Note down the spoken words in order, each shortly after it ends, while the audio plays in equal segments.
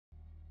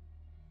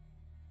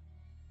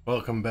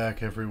Welcome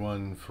back,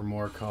 everyone, for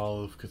more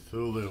Call of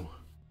Cthulhu.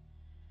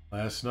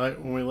 Last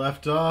night when we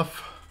left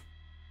off,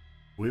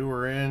 we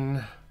were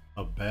in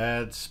a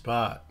bad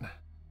spot.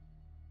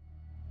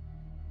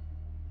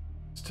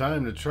 It's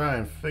time to try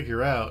and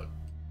figure out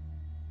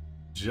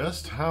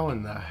just how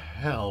in the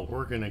hell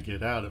we're gonna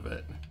get out of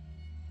it.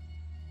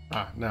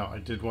 Now, I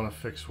did want to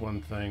fix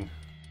one thing.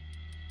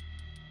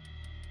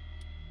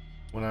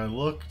 When I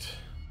looked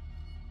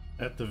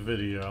at the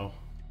video,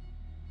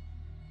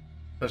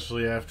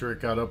 especially after it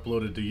got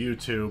uploaded to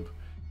YouTube, it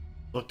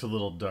looked a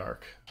little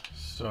dark.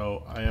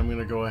 So I am going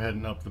to go ahead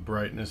and up the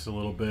brightness a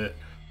little bit.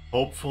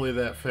 Hopefully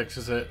that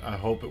fixes it. I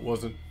hope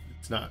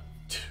it's not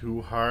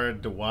too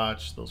hard to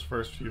watch those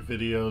first few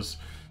videos.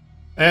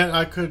 And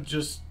I could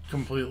just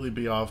completely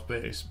be off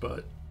base,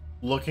 but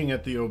looking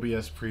at the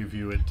OBS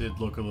preview, it did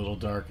look a little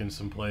dark in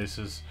some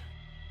places.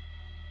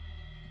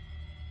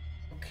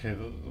 Okay,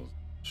 those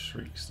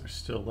shrieks, they're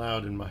still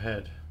loud in my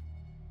head.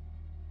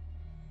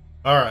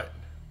 Alright.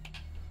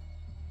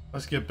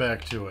 Let's get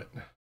back to it.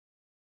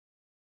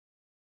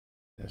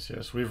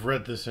 Yes, we've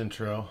read this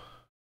intro.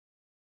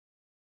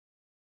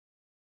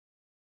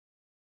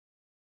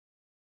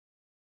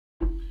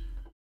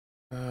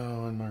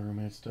 Oh, and my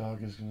roommate's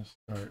dog is going to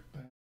start.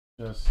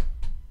 Just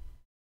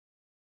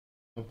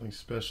something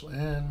special.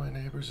 And my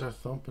neighbors are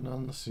thumping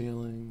on the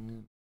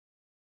ceiling.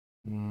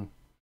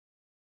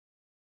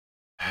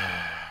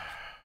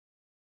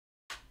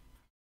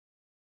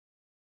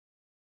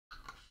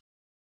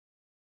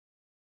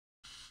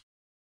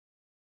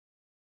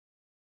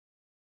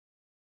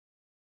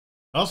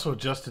 I also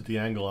adjusted the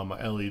angle on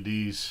my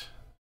LEDs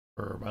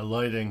for my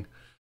lighting.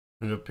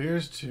 It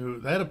appears to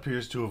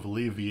have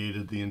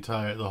alleviated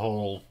the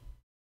whole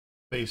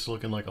face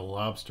looking like a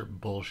lobster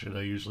bullshit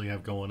I usually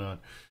have going on.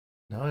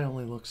 Now I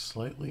only look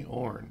slightly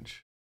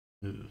orange.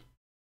 Ugh.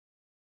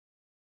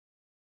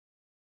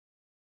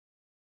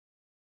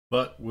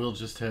 But we'll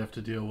just have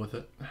to deal with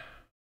it.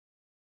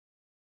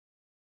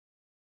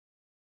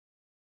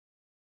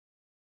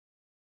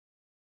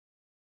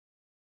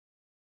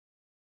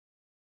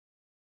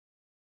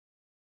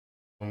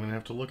 I'm going to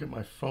have to look at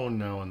my phone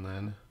now and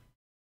then.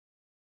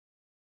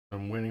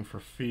 I'm waiting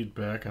for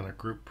feedback on a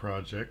group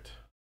project.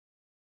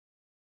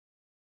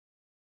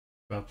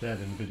 About that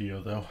in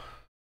video, though.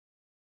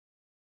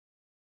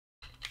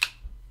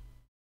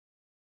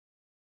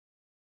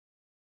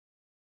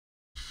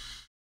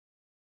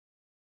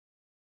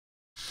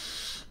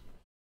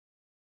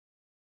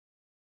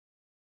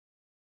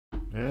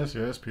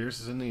 Yes, Pierce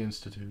is in the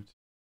Institute.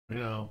 You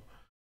know.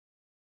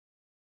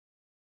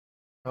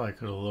 Probably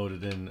could have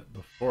loaded in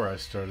before I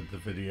started the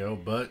video,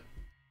 but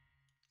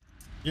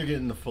you're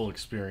getting the full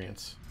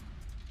experience.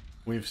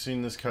 We've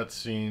seen this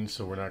cutscene,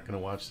 so we're not going to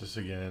watch this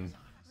again.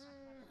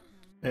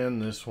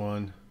 And this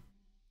one.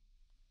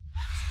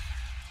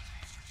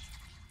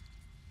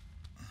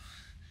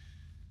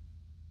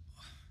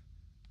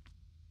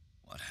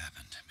 What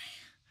happened to me?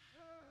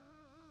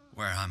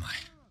 Where am I?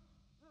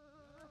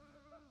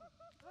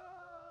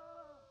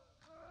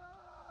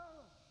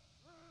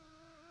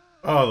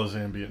 Oh, those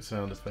ambient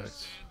sound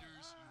effects.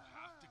 Sanders, you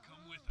have to come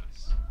with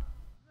us.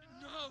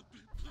 No,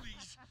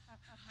 please.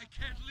 I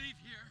can't leave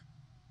here.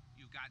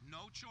 You got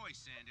no choice,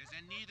 Sanders,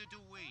 and neither do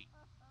we.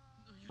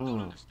 No, you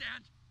don't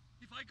understand.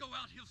 If I go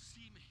out, he'll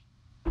see me.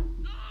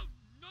 No,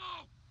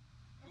 no!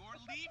 You're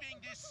leaving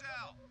this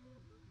cell.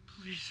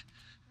 Please.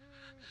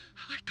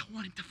 I don't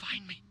want him to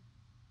find me.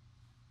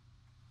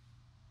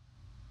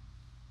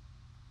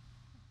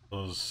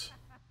 Those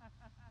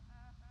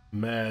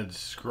mad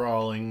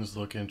scrawlings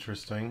look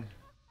interesting.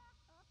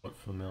 Look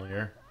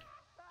familiar.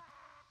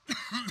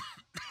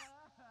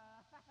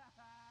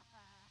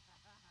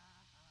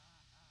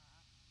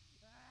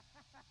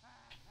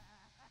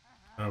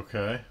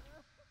 Okay.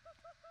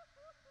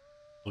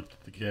 Looked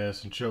at the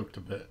gas and choked a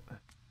bit.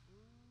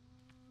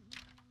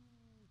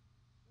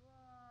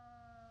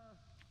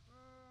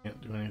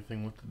 Can't do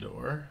anything with the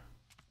door.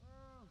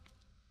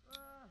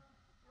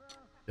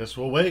 Guess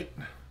we'll wait.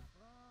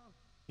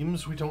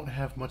 Seems we don't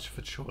have much of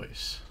a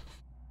choice.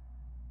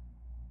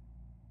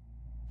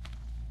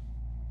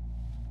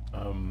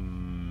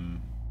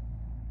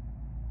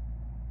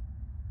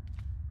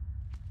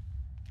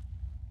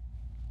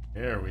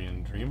 Yeah, are we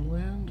in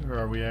Dreamland, or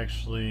are we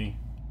actually...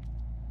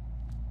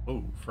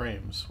 Oh,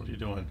 frames, what are you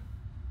doing?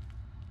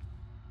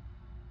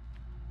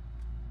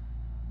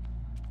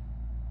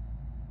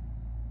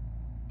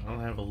 I don't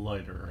have a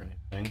lighter or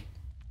anything.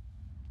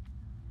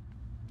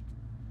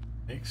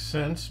 Makes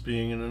sense,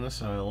 being in an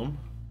asylum.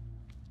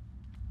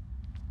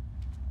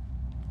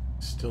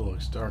 Still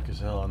looks dark as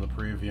hell on the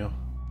preview.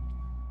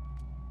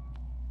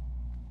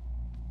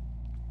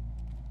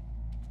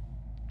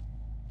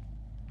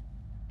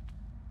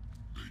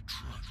 They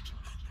tracked and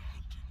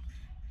hunted me,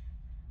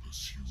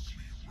 pursued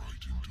me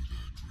right into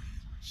their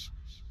dreams.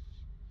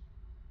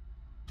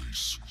 They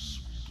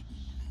swooned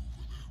all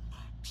over their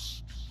maps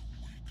in the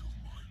wake of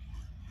my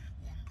lonely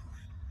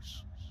wanderings.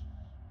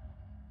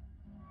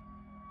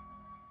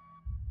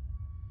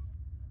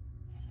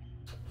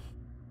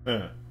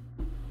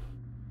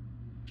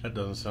 That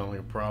doesn't sound like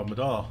a problem at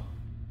all.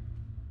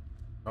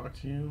 Talk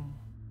to you?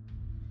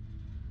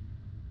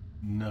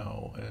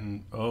 No,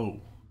 and oh.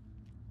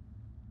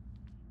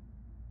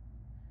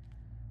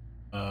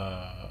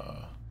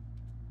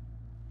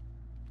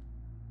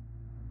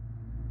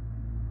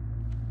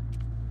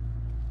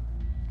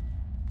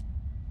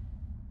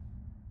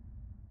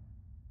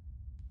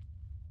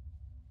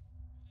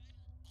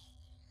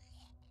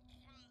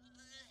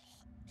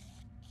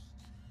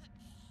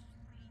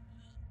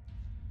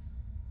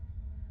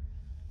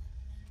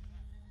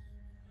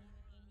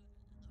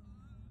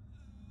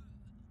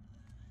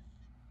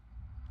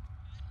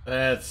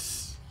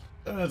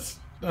 That's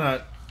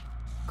not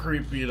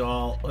creepy at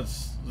all.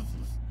 Let's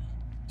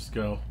just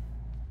go.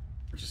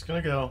 We're just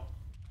gonna go.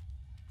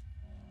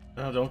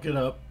 No, don't get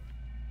up.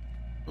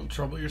 Don't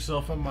trouble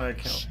yourself on my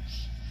account.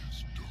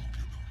 Is dark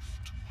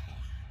enough to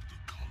hide the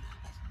color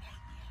of my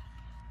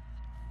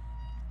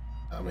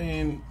blood. I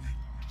mean,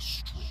 Wind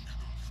strong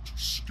enough to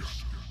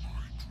scatter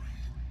my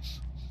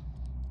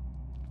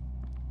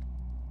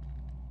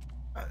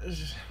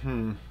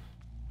dreams.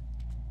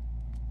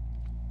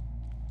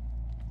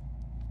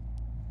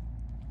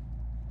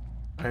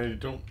 I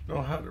don't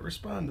know how to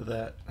respond to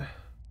that.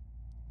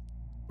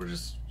 We're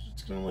just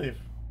gonna leave.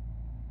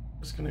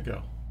 Just gonna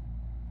go.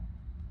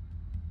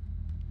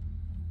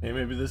 Hey,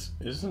 maybe this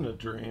isn't a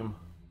dream.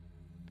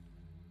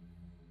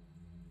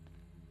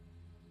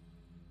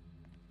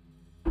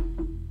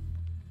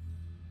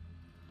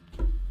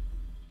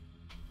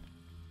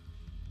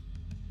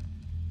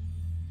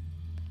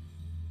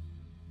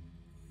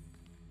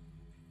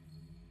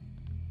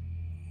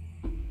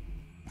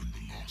 When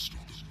the last of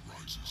them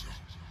rises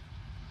up,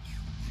 you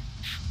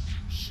will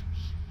choose.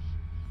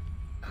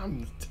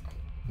 I'm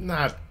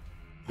not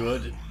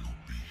good. I will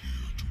not be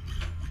here to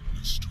bear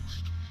witness to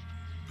it,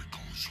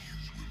 because you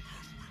will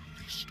have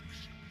released me.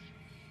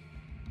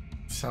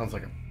 Sounds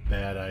like a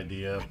bad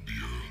idea. The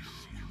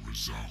earth will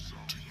resound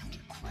to your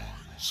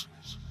cries,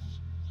 or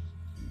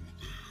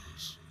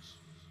theirs.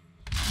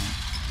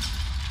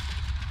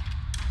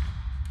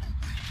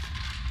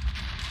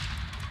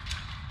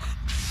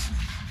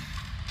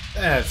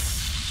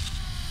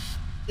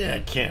 Yeah,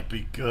 it can't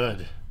be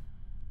good.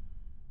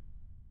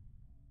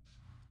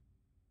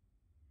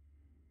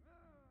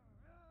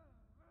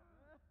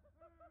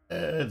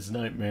 Ed's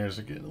nightmares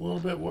are getting a little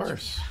bit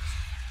worse.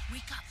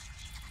 Wake up.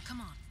 Come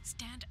on,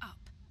 stand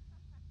up.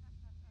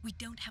 We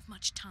don't have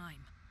much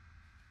time.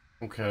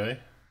 Okay.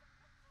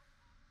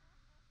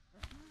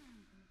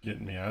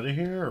 Getting me out of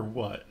here or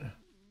what?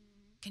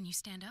 Can you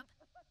stand up?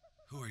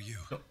 Who are you?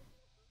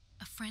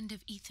 A friend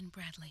of Ethan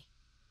Bradley.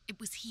 It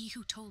was he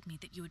who told me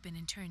that you had been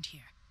interned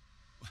here.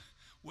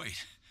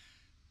 Wait.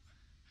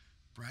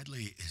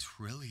 Bradley is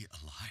really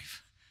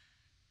alive?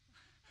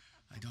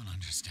 I don't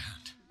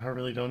understand. I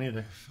really don't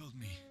either. Filled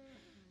me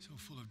so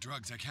full of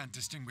drugs I can't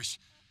distinguish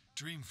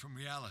dream from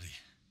reality.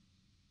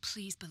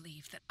 Please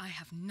believe that I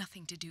have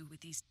nothing to do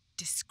with these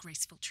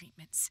disgraceful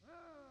treatments.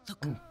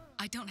 Look,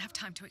 I don't have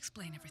time to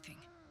explain everything.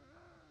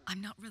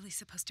 I'm not really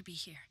supposed to be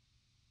here.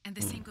 And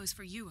the same goes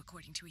for you,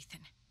 according to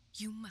Ethan.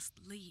 You must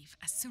leave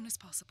as soon as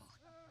possible,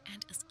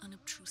 and as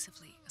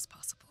unobtrusively as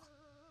possible.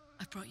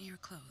 I've brought you your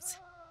clothes.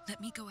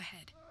 Let me go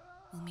ahead.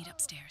 We'll meet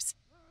upstairs.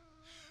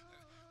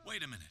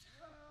 Wait a minute.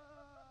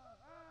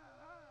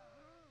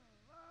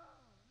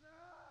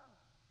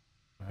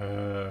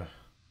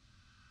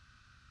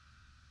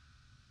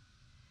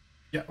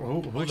 Yeah, who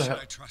Why the should hell?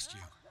 I trust you?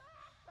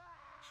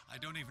 I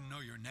don't even know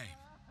your name.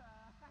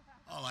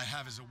 All I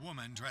have is a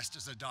woman dressed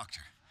as a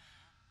doctor,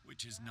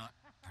 which is not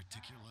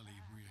particularly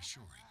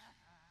reassuring.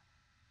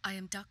 I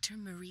am Dr.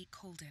 Marie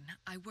Colden.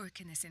 I work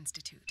in this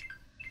institute.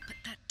 But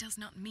that does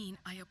not mean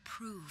I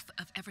approve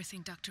of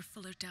everything Dr.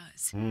 Fuller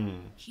does.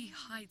 He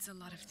hides a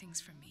lot of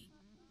things from me,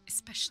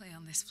 especially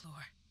on this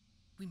floor.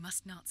 We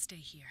must not stay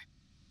here.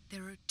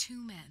 There are 2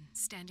 men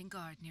standing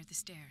guard near the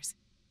stairs.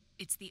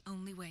 It's the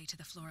only way to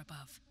the floor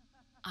above.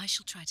 I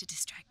shall try to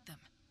distract them,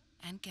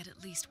 and get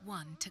at least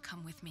one to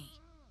come with me.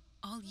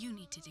 All you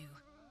need to do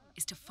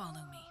is to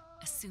follow me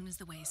as soon as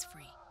the way is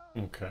free.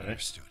 Okay.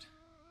 Understood.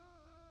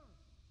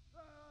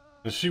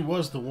 She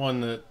was the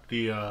one that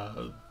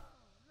the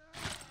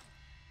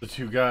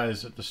 2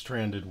 guys at the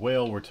stranded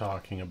whale were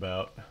talking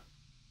about.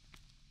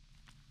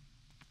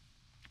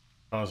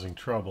 Causing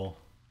trouble.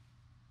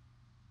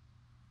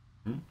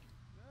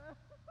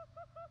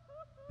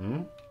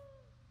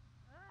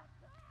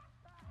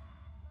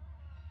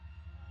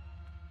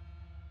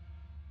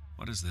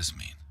 What does this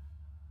mean?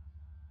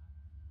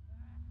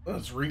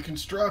 Let's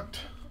reconstruct.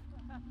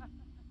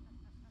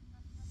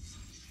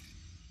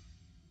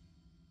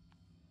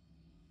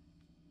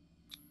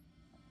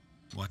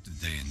 What did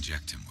they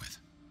inject him with?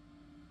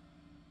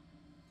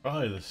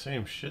 Probably the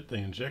same shit they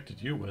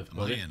injected you with, Am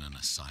I buddy. in an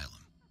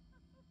asylum?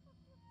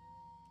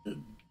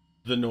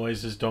 The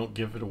noises don't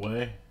give it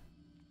away.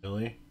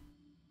 Really?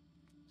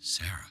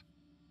 Sarah.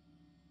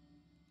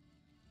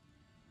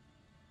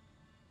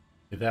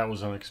 That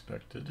was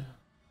unexpected.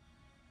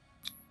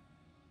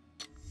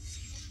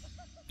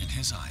 In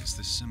his eyes,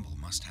 this symbol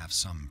must have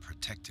some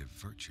protective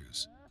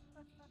virtues.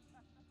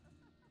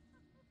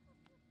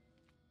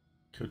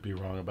 Could be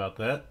wrong about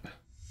that.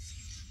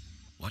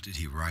 What did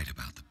he write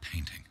about the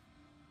painting?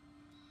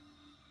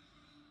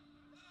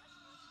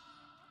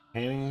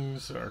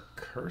 Paintings are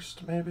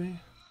cursed, maybe?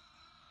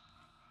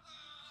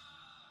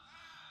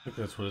 I think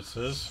that's what it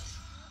says.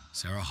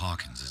 Sarah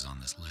Hawkins is on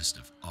this list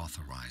of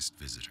authorized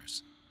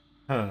visitors.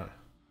 Huh.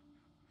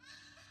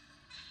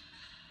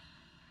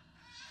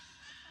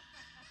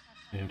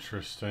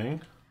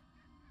 Interesting.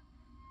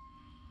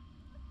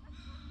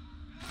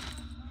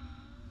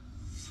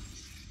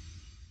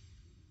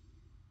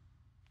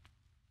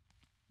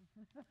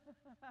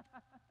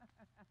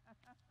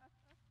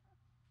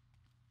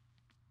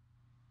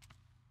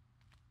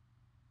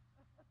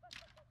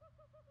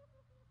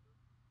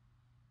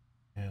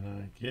 Can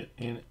I get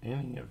in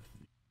any of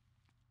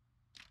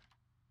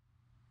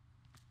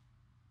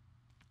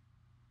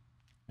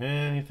these?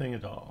 Anything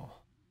at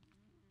all?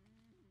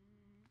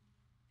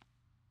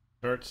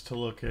 Charts to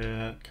look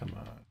at. Come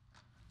on.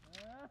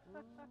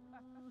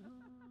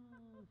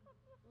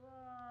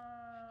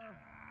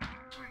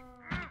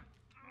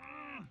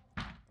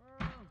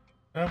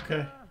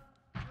 Okay.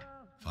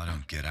 If I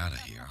don't get out of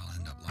here, I'll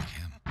end up like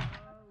him.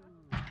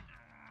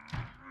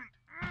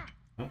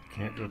 Oh,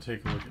 can't go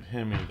take a look at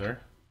him either.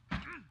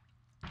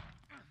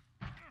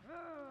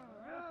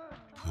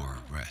 Poor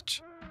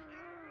wretch.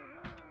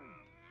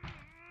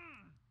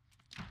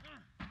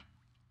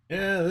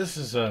 Yeah, this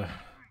is a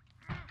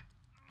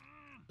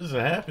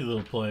happy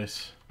little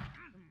place.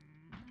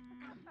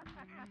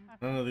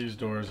 None of these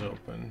doors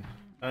open.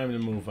 Time to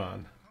move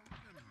on.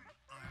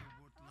 I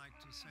would like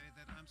to say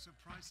that I'm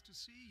surprised to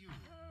see you,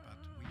 but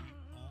we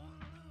all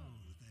know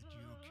that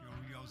your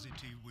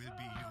curiosity will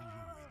be your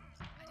ruin.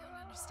 I don't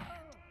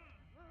understand.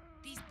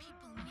 These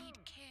people need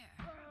care.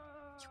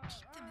 You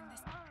keep them in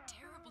this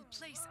terrible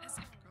place as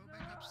if... Go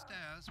back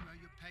upstairs where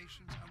your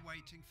patients are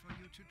waiting for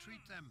you to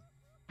treat them.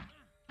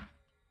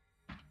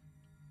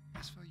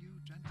 As for you,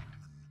 gentlemen,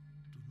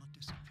 do not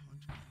disappoint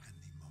me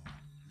anymore.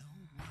 No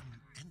one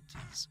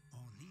enters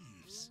or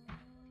leaves.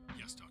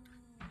 Yes, Doctor.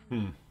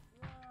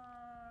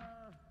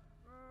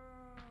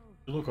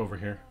 You look over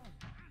here.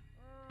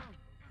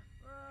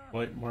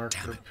 White marker.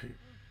 Damn it.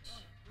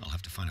 I'll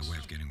have to find a way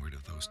of getting rid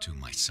of those two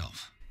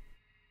myself.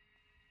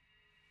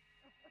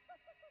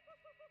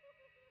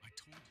 I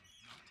told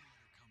you not to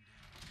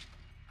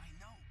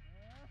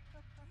let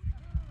her come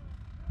down.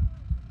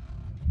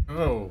 I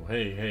know. Oh,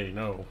 hey,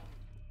 no.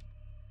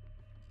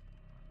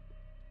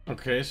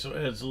 Okay, so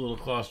Ed's a little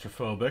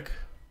claustrophobic.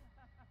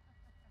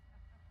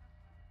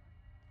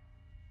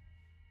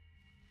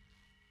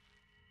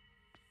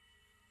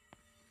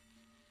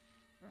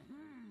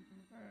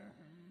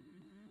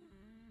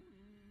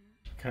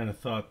 Kind of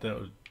thought that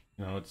would,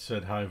 it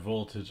said high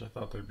voltage. I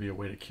thought there'd be a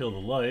way to kill the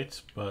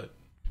lights, but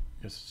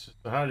I guess it's just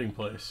a hiding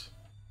place.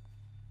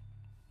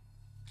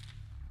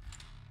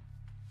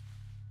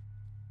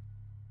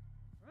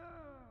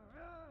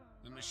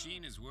 The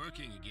machine is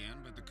working again,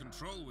 but the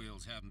control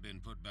wheels haven't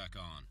been put back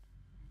on.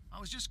 I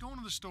was just going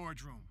to the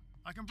storage room.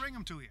 I can bring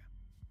them to you.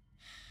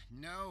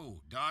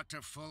 No,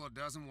 Dr. Fuller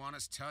doesn't want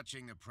us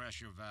touching the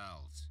pressure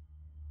valves.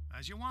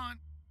 As you want.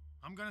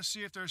 I'm gonna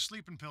see if there's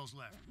sleeping pills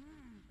left.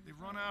 They've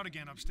run out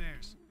again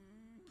upstairs.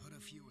 Put a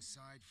few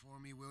aside for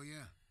me, will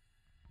you?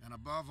 And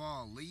above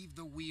all, leave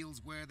the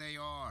wheels where they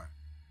are.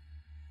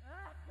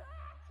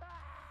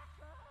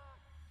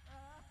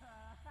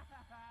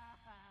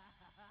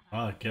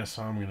 Well, I guess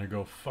I'm gonna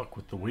go fuck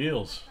with the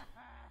wheels.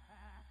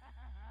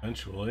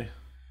 Eventually.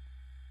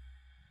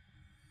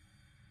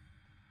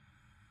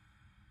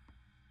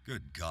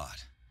 Good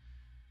God.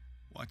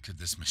 What could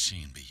this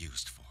machine be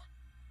used for?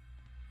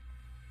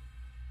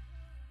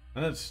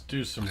 Let's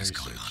do some What is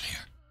research. going on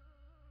here?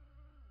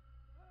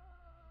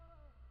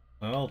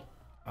 Well,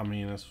 I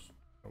mean, that's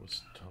what I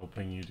was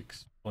hoping you'd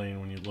explain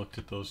when you looked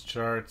at those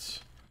charts.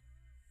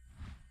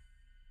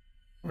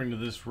 According to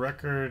this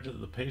record,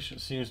 the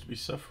patient seems to be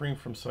suffering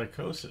from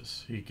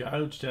psychosis. He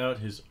gouged out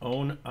his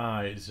own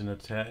eyes in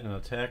an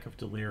attack of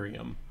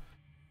delirium.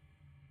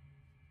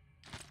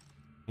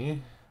 Eh?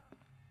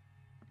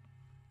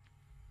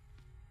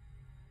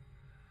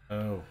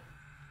 Oh.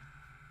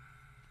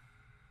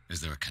 Is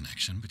there a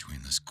connection between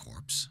this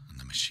corpse and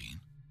the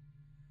machine?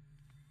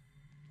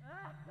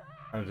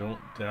 I don't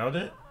doubt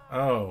it.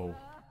 Oh.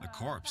 The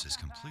corpse is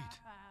complete.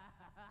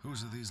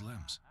 Whose are these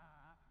limbs?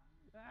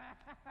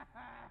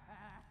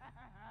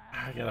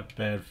 I got a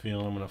bad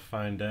feeling I'm gonna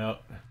find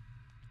out.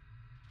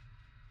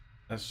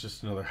 That's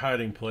just another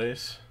hiding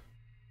place.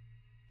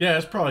 Yeah,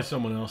 it's probably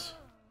someone else.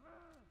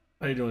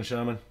 How you doing,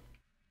 Shaman?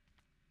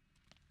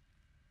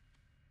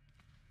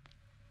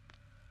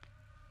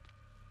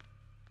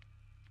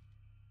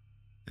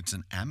 It's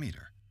an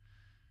ammeter.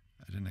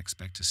 I didn't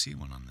expect to see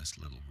one on this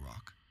little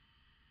rock.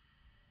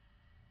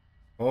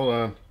 Hold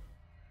on.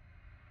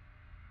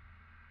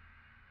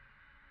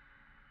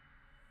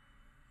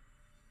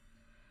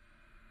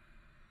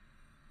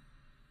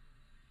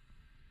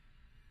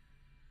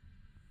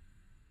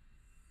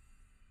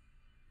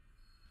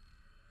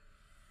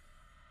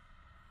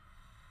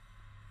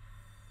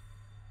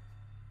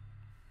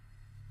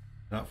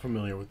 Not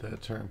familiar with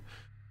that term.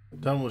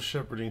 Done with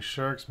shepherding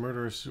sharks,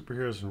 murderers,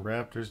 superheroes, and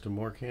raptors. To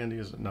more candy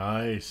is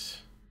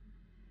nice.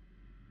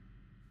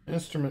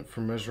 Instrument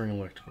for measuring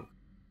electrical.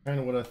 Kind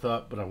of what I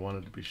thought, but I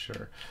wanted to be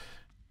sure.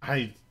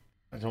 I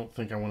don't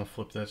think I want to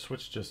flip that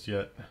switch just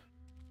yet.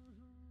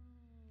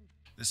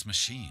 This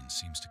machine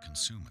seems to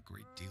consume a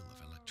great deal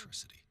of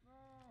electricity.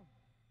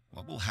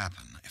 What will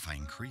happen if I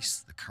increase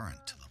the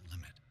current to the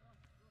limit?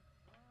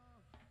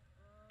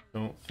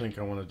 Don't think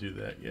I want to do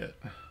that yet.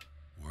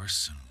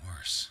 Worse and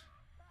worse.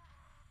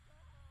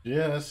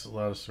 Yeah, that's a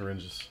lot of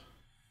syringes.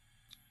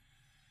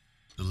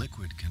 The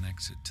liquid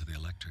connects it to the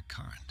electric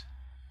current.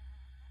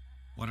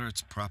 What are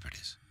its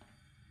properties?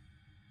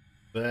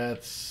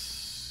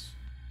 That's...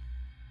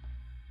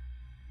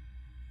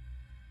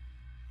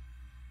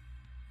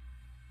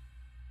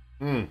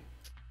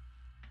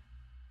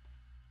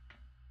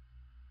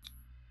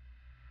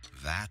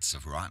 Vats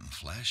of rotten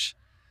flesh?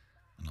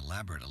 An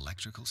elaborate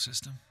electrical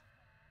system?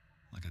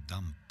 Like a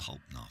dumb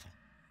pulp novel.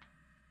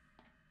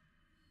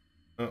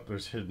 Oh,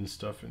 there's hidden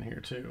stuff in here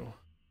too.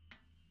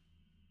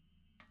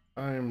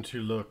 Time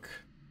to look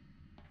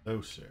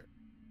closer.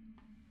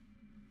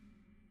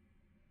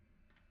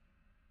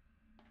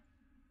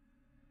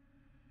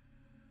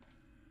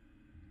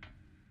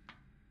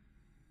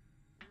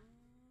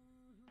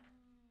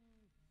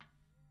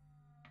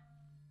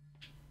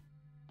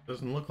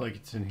 Doesn't look like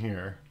it's in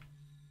here.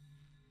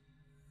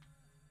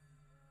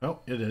 Oh,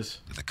 it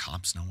is. Do the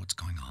cops know what's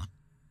going on?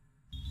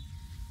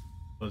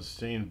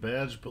 Bloodstained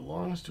badge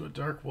belongs to a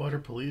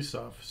Darkwater police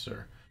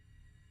officer.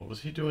 What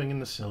was he doing in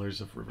the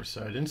cellars of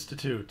Riverside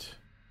Institute?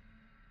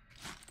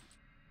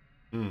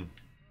 Okay,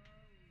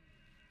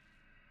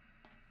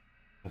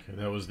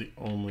 that was the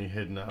only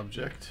hidden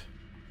object.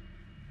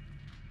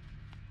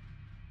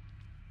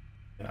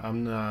 Yeah,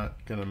 I'm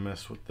not gonna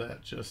mess with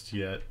that just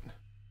yet.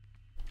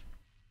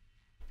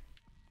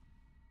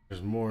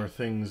 There's more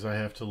things I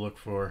have to look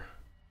for.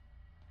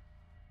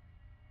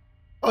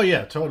 Oh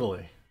yeah,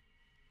 totally.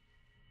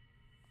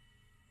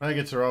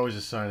 Maggots are always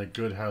a sign of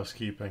good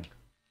housekeeping.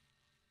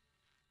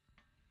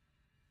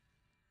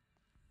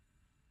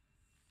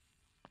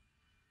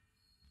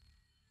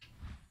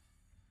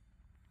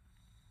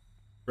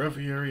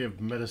 Breviary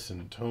of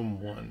Medicine,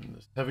 Tome 1.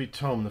 This heavy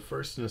tome, the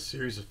first in a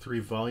series of 3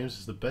 volumes,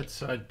 is the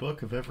bedside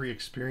book of every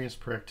experienced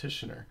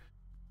practitioner.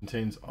 It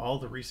contains all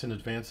the recent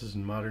advances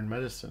in modern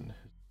medicine,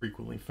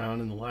 frequently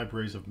found in the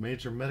libraries of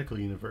major medical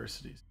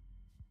universities.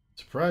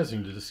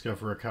 Surprising to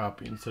discover a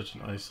copy in such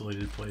an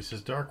isolated place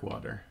as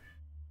Darkwater.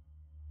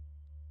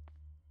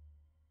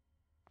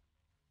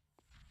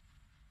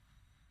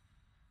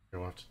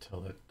 I'll have to tell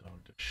that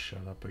dog to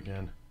shut up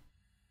again.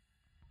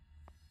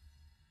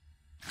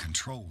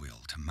 Control wheel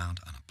to mount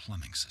on a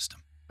plumbing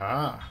system.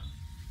 Ah.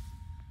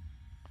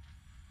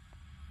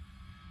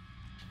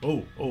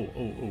 Oh.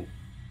 Uh-oh.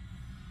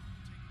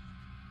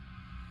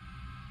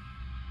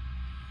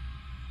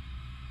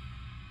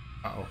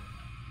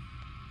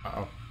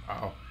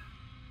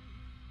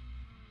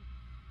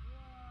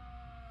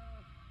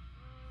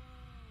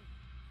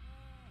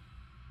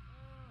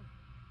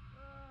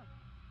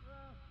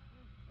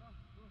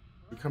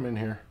 You come in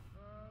here.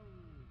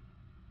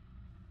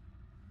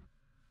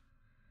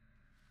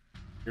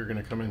 You're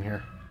gonna come in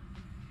here.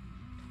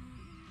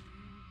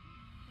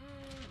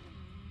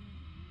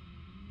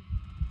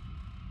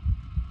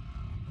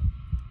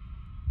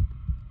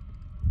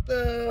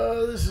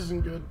 This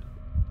isn't good.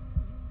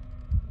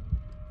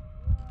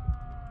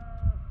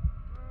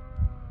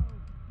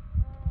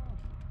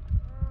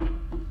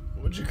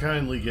 Would you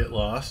kindly get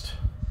lost?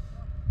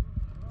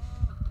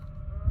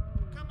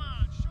 Come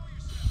on, show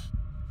yourself.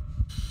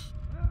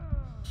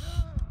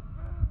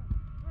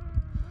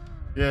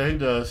 Yeah, he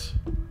does.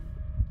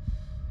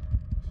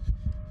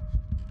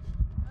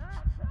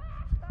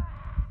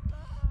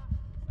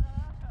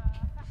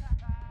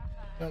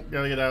 Oh,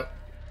 gotta get out.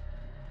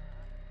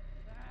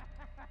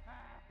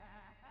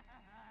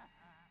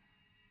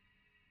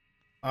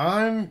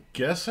 I'm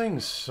guessing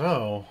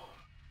so.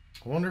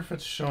 I wonder if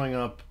it's showing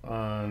up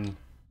on...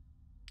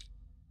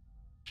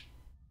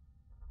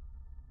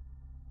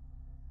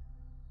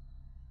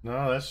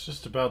 No, that's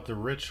just about the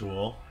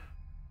ritual.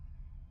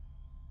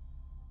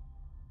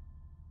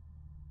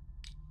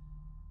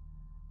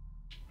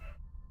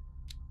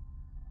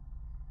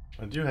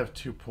 I do have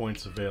 2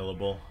 points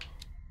available.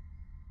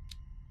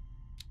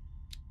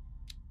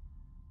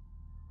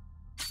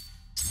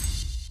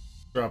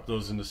 Drop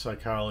those into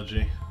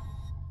psychology.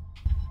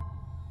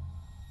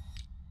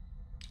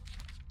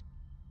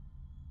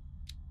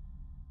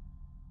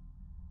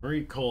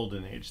 Marie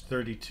Colden, age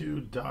 32,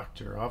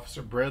 doctor.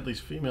 Officer Bradley's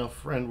female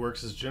friend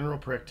works as general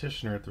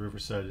practitioner at the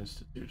Riverside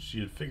Institute.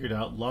 She had figured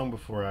out long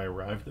before I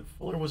arrived that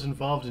Fuller was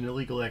involved in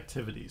illegal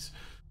activities.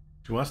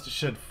 She wants to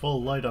shed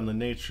full light on the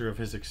nature of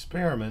his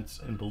experiments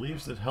and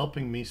believes that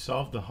helping me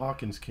solve the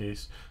Hawkins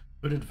case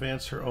could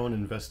advance her own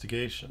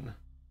investigation.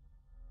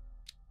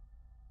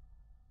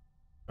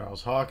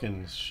 Charles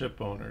Hawkins,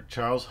 ship owner.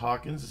 Charles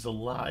Hawkins is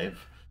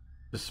alive.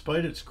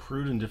 Despite its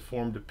crude and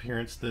deformed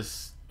appearance,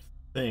 this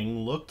thing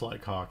looked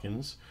like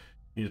Hawkins.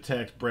 He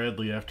attacked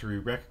Bradley after he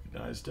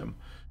recognized him.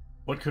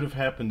 What could have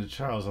happened to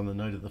Charles on the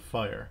night of the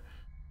fire?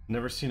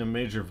 Never seen a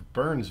major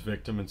burns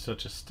victim in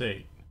such a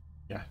state.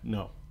 Yeah,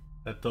 no.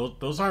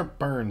 Those aren't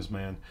burns,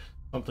 man.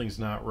 Something's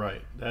not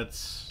right.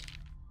 That's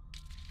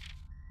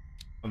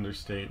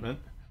understatement.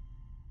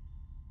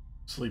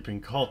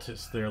 Sleeping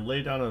cultists. They are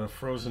laid down on a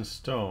frozen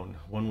stone.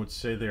 One would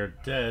say they are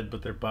dead,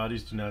 but their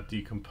bodies do not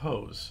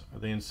decompose. Are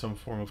they in some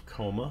form of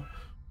coma?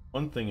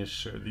 One thing is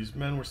sure, these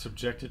men were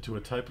subjected to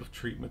a type of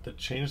treatment that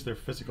changed their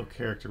physical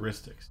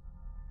characteristics.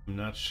 I'm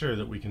not sure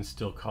that we can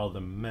still call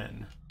them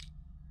men.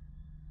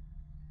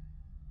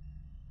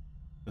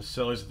 The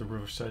cellars of the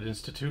Riverside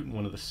Institute, in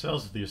one of the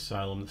cells of the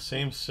asylum, the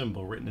same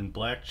symbol written in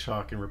black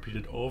chalk and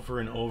repeated over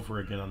and over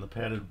again on the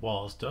padded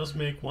walls does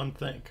make one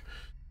think.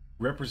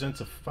 It represents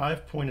a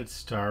 5-pointed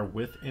star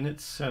with in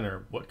its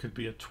center what could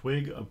be a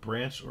twig, a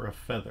branch, or a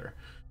feather.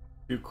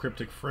 A few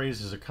cryptic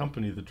phrases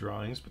accompany the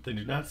drawings, but they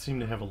do not seem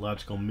to have a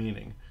logical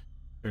meaning.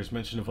 There is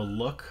mention of a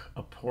look,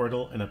 a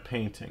portal, and a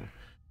painting.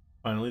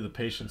 Finally, the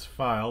patient's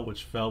file,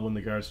 which fell when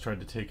the guards tried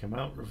to take him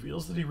out,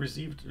 reveals that he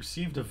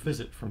received a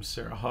visit from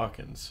Sarah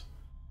Hawkins.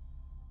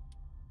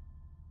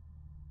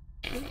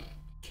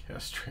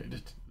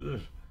 Castrated.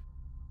 Ugh.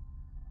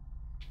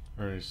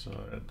 Already saw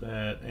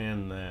that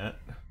and that.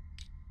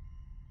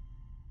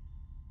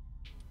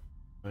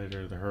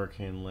 Later, the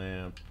hurricane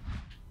lamp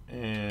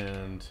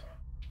and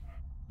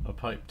a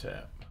pipe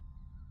tap.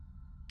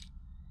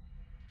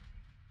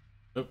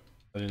 Nope,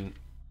 I didn't.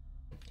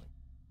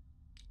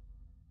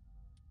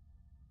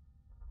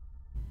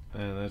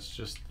 And that's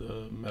just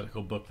the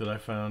medical book that I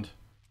found.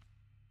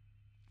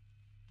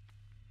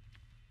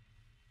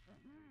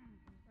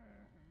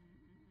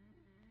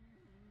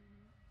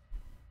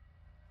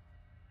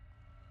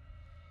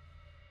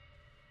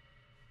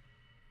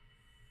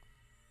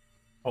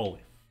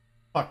 Holy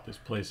fuck, this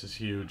place is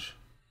huge.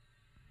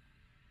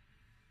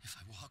 If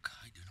I walk,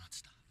 I do not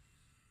stop.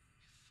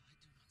 If I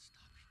do not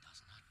stop, he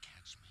does not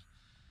catch me.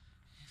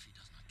 If he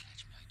does not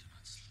catch me, I do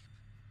not sleep.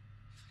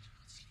 If I do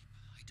not sleep,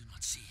 I do not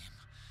see him.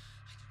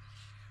 I do not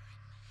hear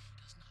him. He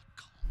does not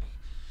call me.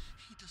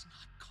 He does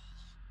not call.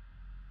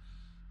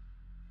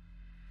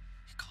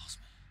 He calls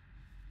me.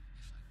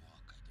 If I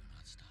walk, I do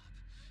not stop.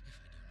 If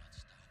I do not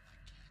stop,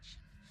 I catch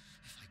him.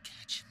 If I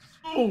catch him,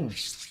 Oh! I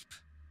sleep.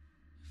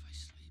 If I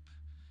sleep,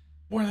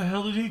 Where the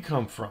hell did he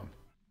come from?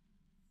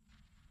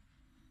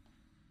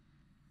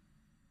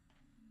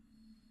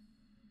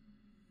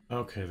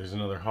 Okay, there's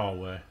another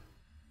hallway.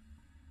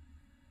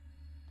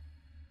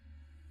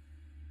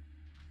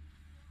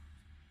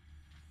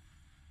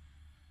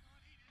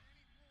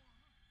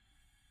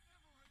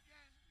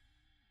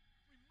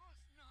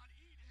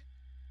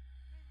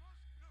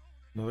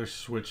 Another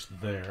switch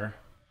there.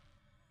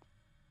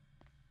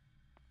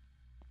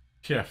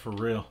 Yeah, for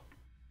real.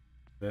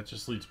 That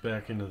just leads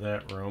back into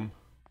that room.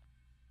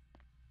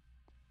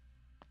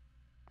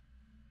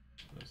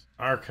 There's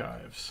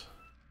archives.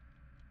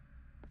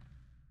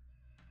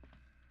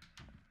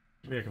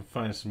 Maybe I can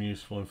find some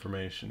useful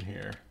information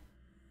here.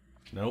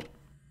 Nope.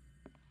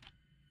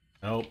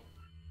 Nope.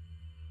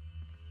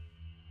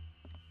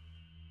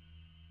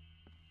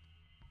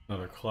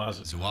 Another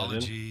closet.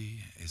 Zoology,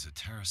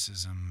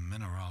 esotericism,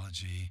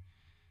 mineralogy,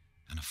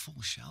 and a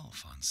full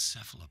shelf on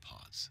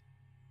cephalopods.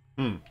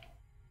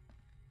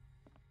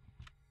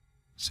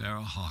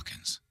 Sarah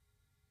Hawkins.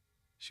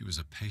 She was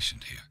a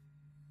patient here.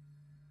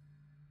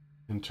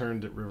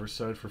 Interned at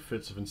Riverside for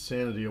fits of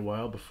insanity a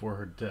while before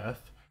her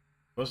death.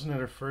 Wasn't it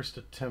her first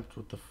attempt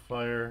with the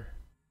fire?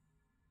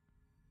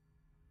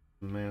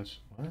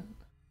 Mansion. What?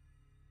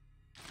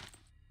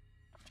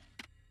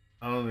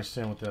 I don't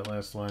understand what that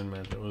last line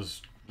meant. It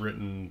was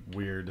written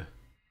weird.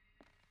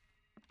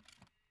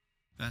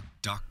 That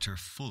Dr.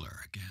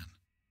 Fuller again.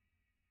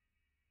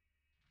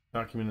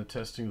 Document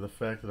attesting to the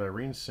fact that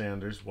Irene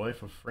Sanders,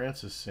 wife of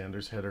Francis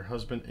Sanders, had her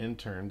husband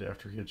interned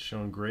after he had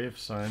shown grave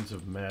signs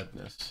of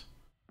madness.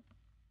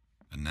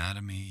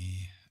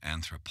 Anatomy,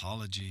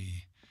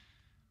 anthropology,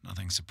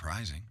 nothing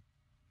surprising.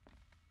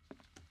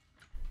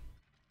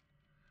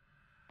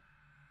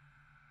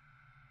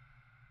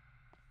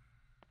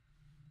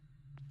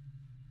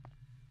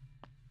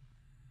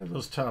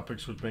 Those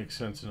topics would make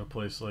sense in a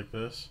place like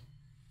this.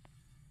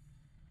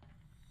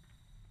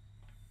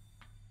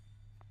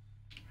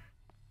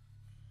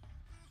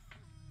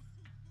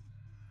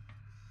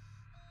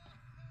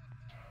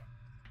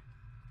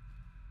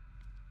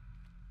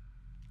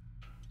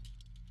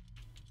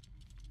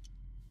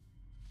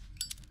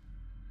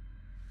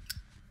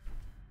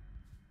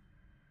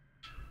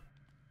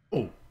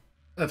 Oh,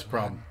 that's a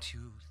problem. 1, 2,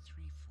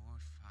 3, 4,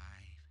 5,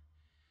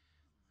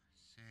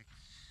 6.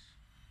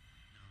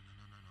 No,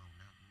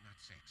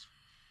 not 6.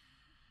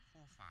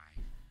 4, 5.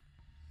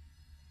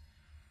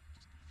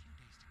 Just a few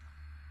days to go.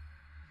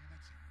 Yeah,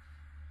 that's it.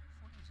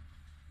 4 days ago.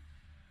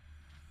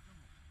 No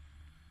more.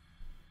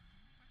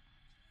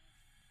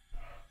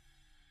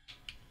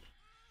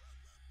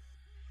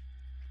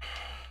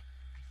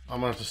 I'm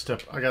gonna have to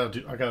step. I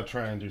gotta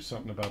try and do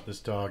something about this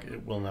dog.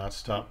 It will not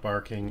stop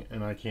barking,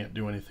 and I can't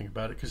do anything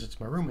about it because it's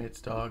my roommate's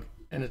dog,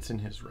 and it's in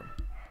his room.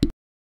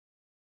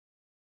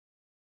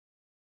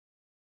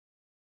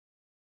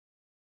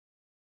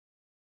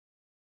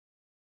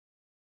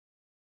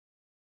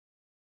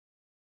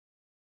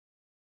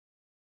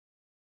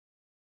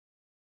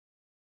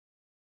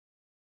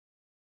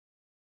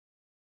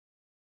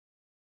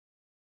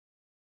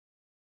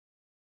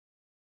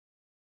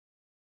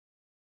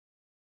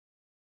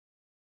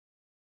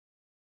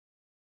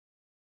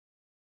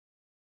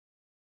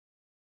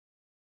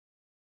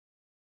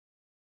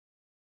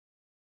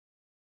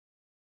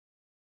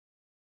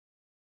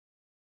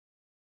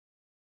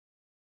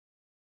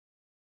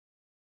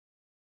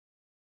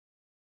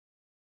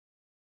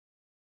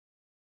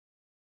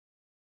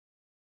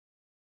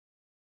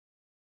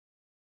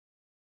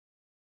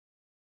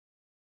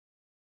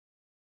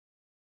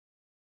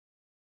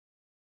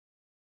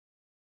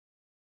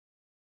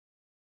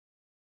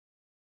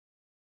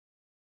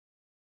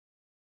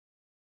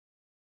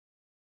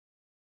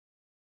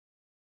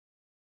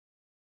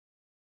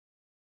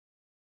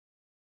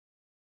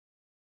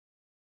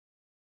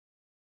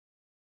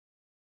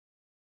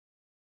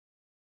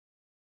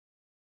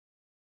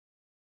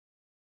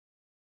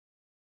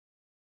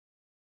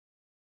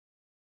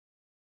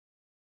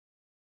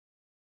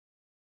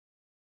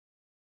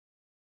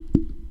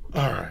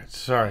 All right,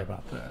 sorry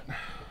about that. My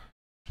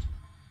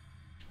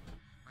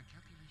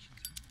calculations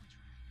are always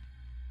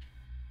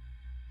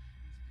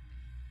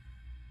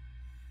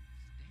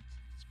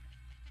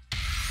right.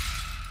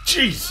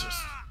 Jesus!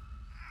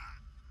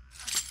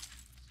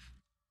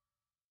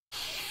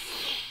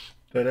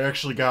 That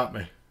actually got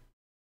me.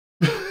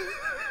 I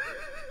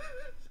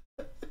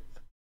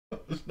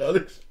was not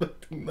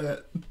expecting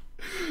that.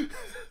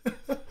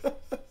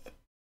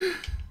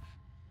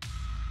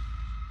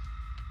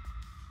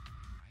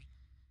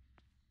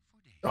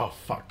 Oh,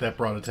 fuck, that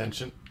brought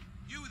attention.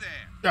 You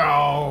there!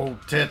 Oh,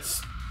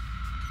 tits.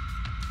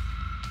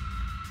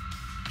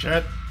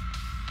 Chet.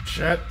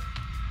 Just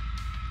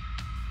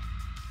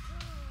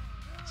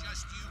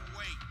you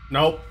wait.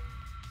 Nope.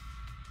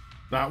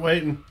 Not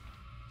waiting.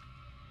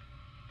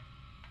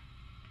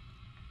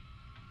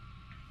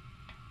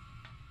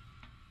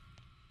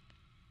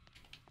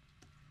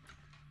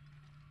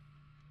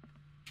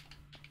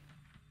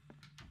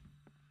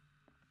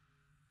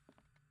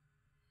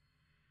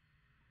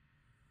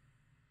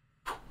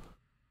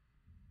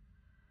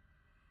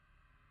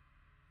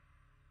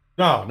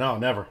 No,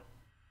 never.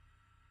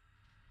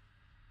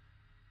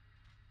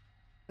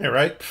 Yeah,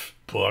 right? Pfft,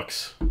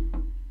 books.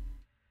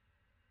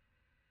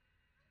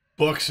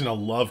 Books in a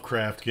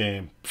Lovecraft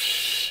game.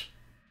 Pfft.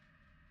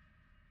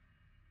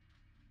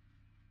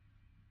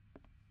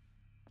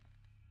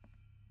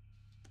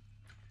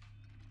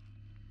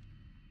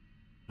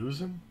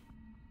 Lose him?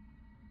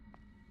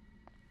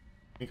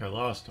 I think I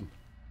lost him.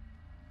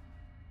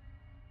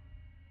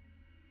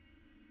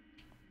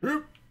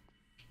 Oop.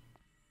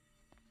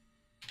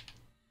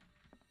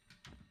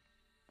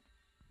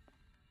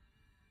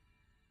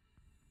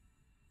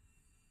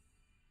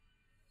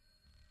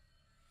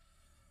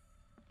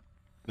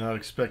 Not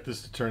expect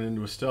this to turn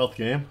into a stealth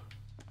game.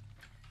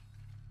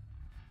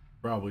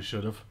 Probably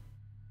should have.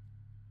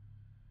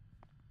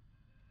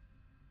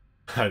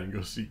 I didn't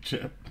go seek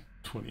champ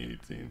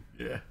 2018.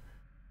 Yeah.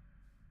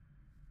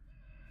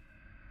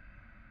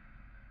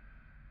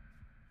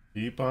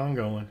 Keep on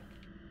going.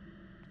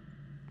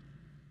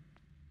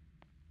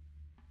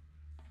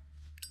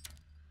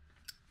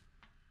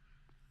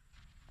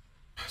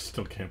 I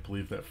still can't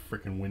believe that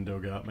freaking window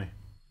got me.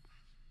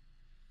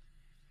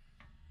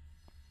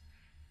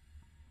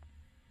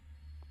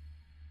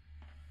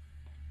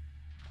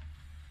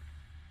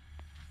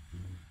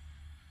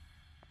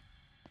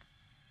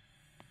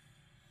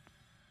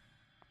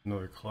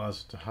 Another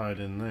closet to hide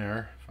in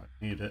there if I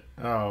need it.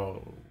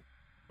 Oh,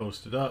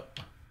 post it up.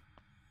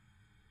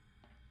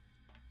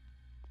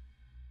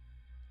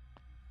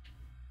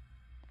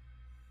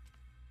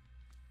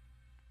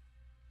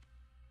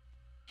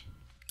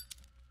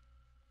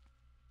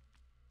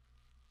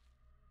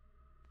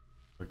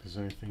 Like there's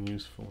anything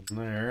useful in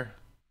there.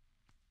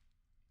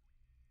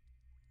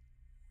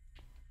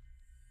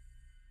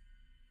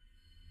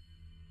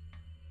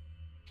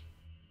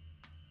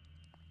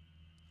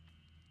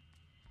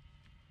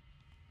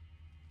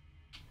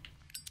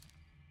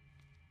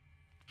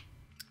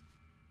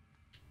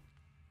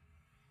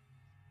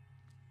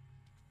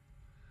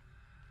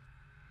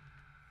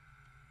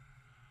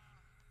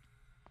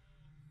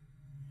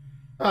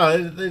 Oh,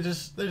 they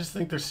just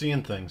think they're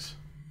seeing things.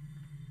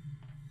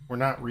 We're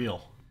not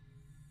real.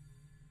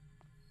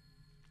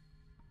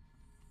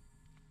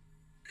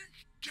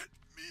 Get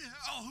me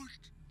out!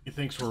 He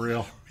thinks we're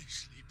real. Let me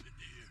sleep in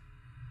here.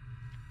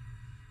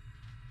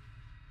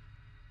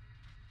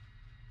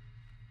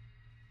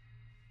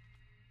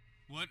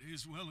 What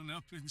is welling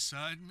up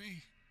inside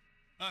me?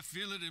 I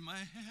feel it in my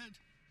head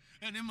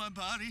and in my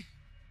body.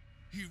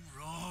 He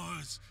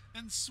roars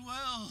and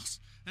swells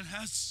and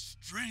has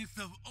strength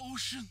of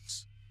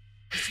oceans.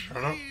 His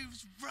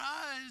waves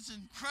rise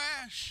and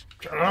crash,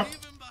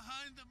 leaving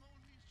behind them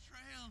only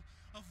trail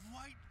of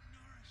white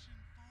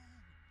nourishing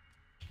foam.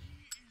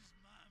 He is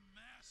my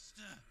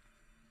master.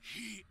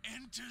 He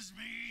enters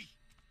me.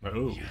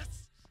 Oh.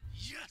 Yes,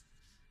 yes,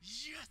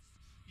 yes,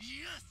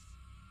 yes.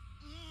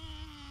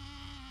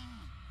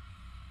 Mm.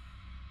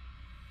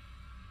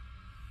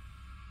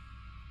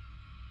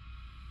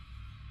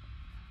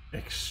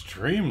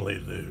 Extremely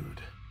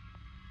lewd.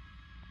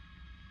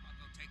 I'll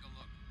go take a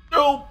look.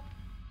 No!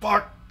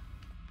 Fuck!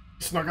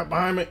 He snuck up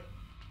behind me.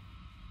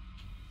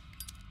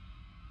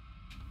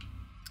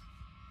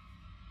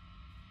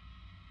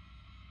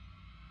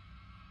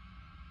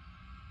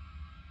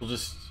 We'll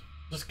just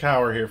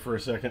cower here for a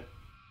second.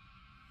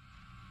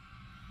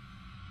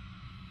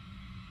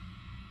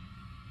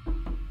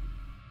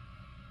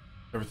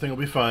 Everything will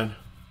be fine.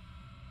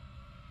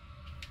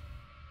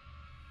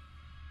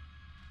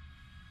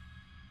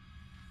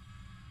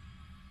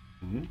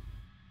 Mm-hmm.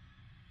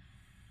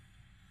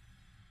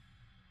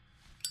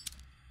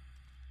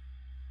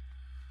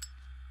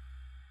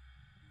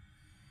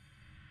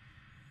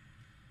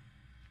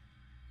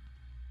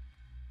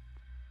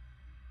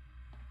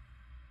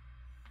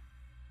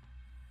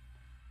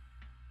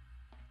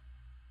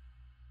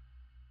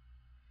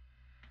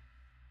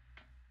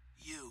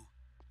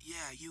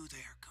 You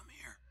there, come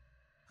here.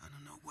 I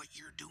don't know what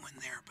you're doing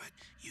there, but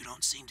you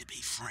don't seem to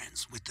be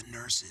friends with the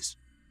nurses.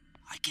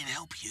 I can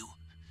help you.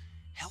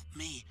 Help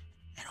me,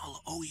 and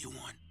I'll owe you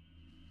one.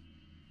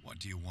 What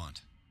do you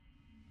want?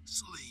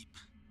 Sleep.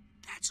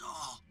 That's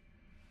all.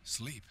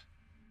 Sleep?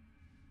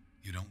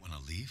 You don't want to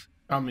leave?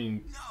 I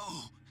mean...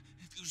 No.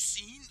 Have you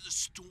seen the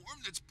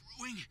storm that's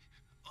brewing?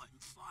 I'm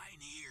fine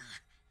here.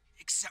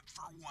 Except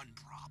for one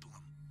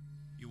problem.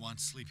 You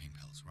want sleeping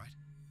pills, right?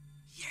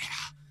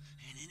 Yeah.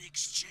 And in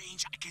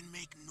exchange, I can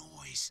make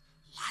noise.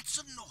 Lots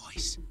of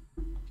noise.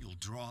 You'll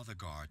draw the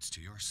guards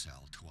to your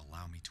cell to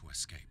allow me to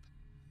escape.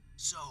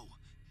 So,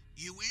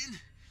 you in?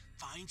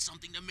 Find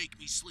something to make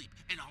me sleep,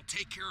 and I'll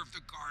take care of the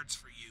guards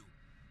for you.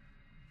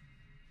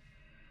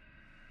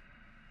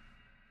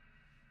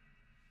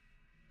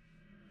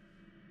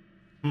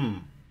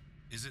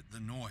 Is it the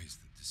noise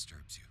that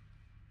disturbs you?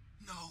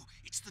 No,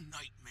 it's the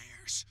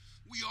nightmares.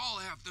 We all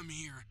have them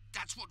here.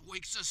 That's what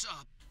wakes us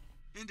up.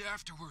 And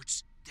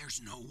afterwards,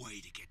 there's no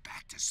way to get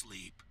back to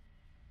sleep.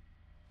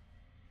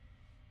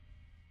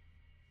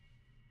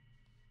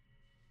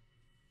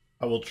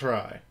 I will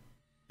try.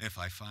 If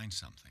I find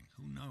something,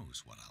 who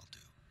knows what I'll do?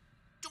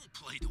 Don't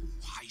play the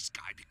wise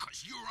guy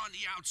because you're on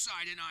the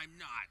outside and I'm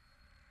not.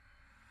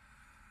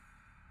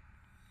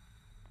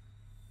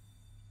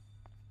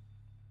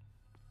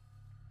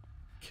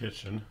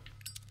 Kitchen.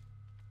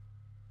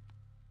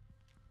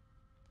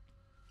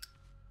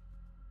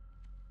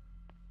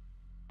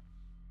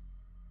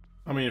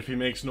 I mean, if he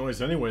makes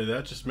noise anyway,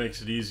 that just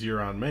makes it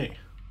easier on me.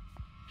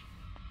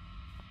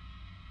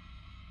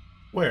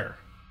 Where?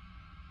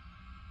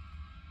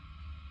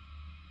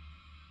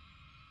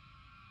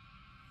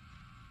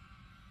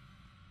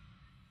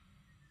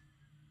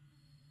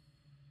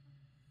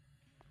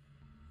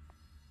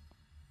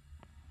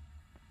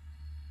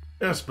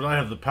 Yes, but I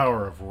have the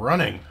power of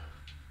running.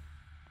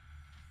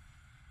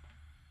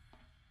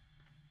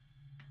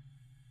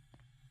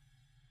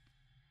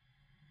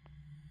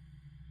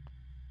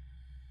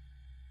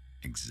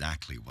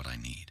 Exactly what I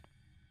need.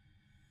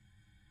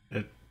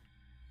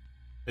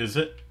 Is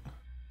it?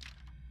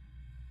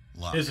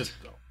 Locked. Is it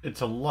though? It's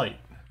a light.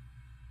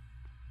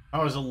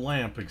 How is a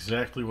lamp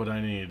exactly what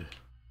I need?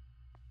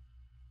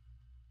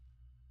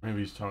 Maybe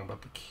he's talking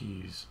about the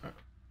keys.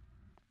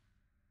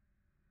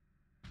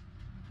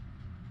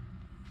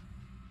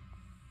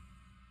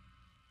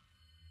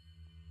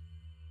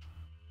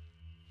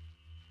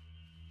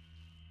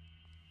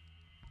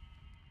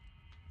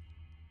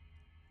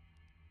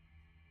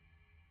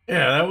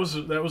 Yeah,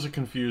 that was a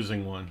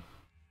confusing one.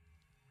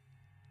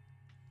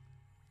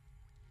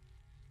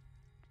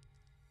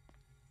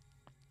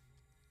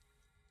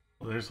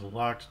 Well, there's a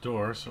locked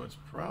door, so it's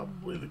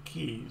probably the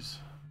keys.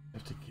 I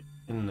have to get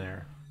in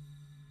there.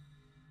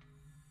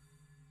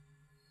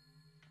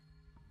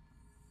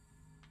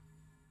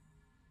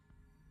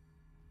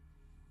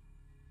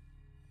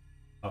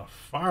 A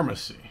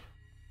pharmacy.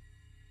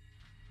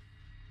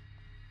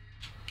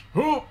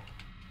 Who?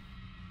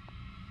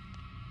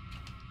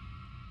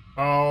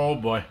 Oh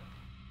boy.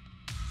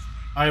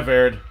 I have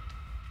erred.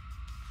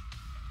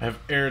 I have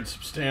erred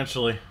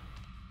substantially.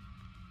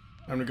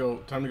 Time to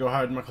go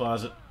hide in my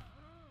closet.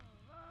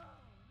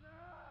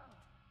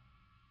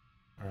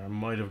 Or I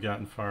might have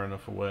gotten far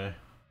enough away.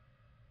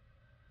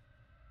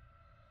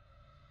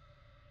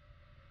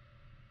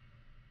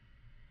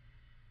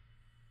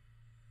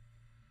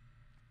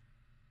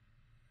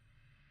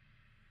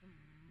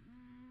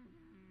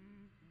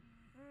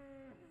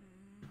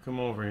 Come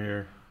over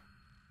here.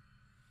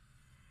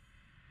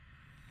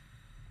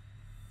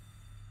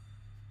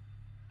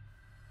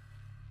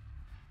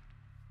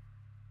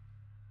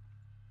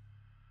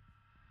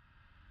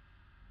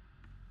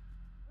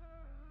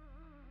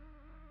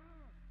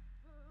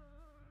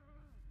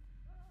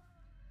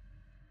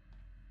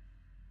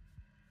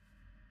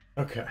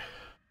 Okay.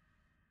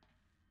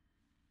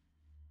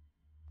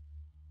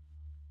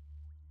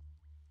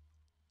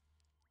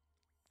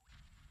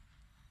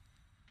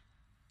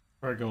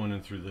 Try going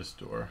in through this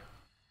door.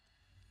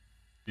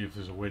 See if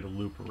there's a way to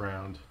loop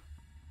around.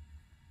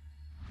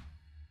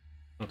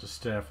 Note to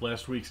staff,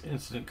 last week's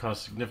incident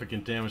caused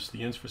significant damage to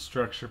the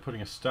infrastructure,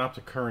 putting a stop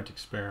to current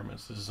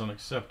experiments. This is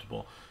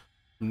unacceptable.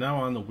 From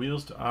now on, the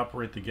wheels to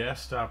operate the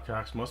gas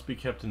stopcocks must be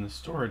kept in the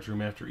storage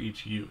room after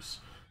each use.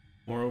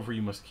 Moreover,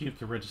 you must keep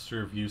the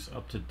register of use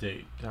up to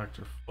date.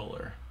 Dr.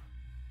 Fuller.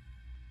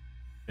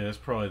 Yeah, that's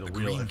probably the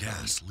wheel. Green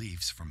gas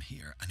leaves from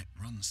here, and it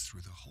runs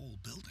through the whole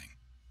building.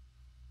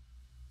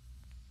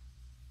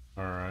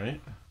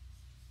 Alright.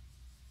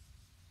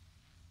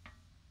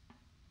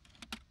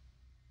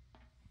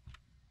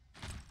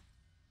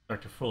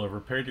 Dr. Fuller, I've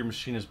repaired your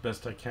machine as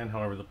best I can.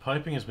 However, the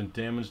piping has been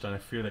damaged and I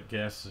fear that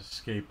gas is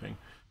escaping.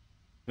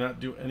 Do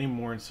not do any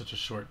more in such a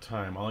short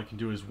time. All I can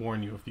do is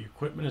warn you. If the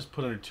equipment is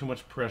put under too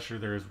much pressure,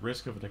 there is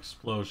risk of an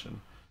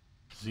explosion.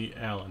 Z.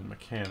 Allen,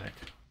 mechanic.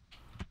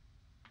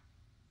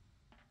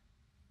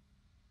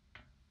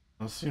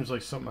 That seems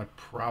like something I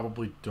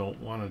probably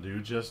don't want to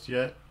do just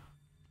yet.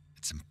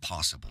 It's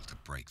impossible to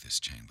break this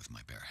chain with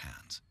my bare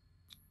hands.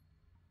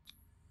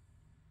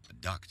 A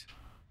duct.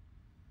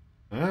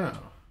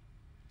 Oh.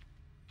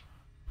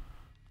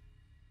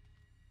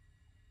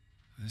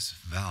 This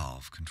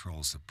valve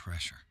controls the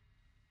pressure.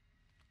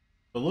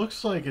 It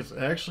looks like it's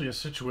actually a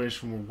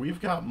situation where we've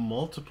got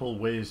multiple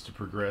ways to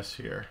progress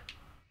here.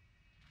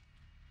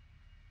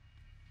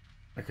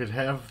 I could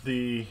have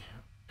the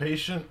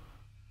patient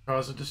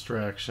cause a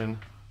distraction.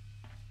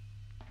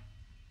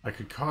 I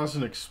could cause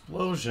an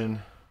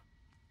explosion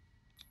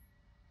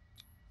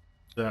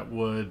that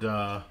would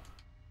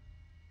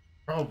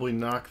probably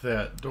knock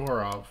that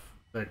door off,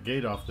 that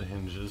gate off the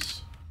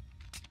hinges.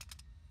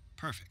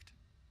 Perfect.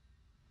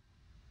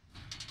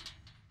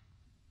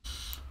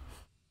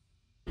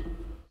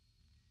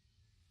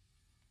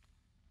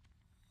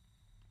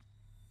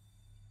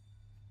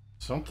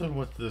 Something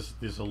with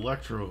these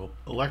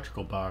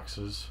electrical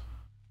boxes.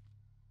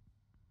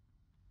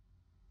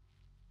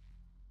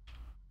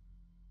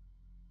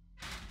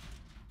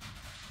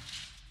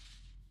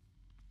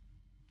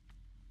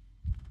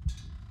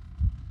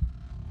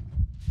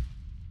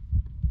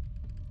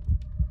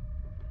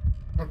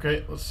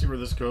 Okay, let's see where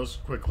this goes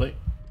quickly.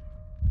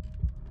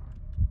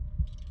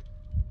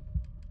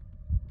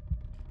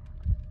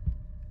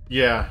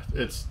 Yeah,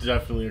 it's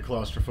definitely a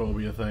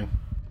claustrophobia thing.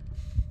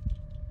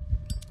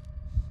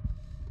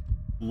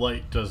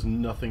 Light does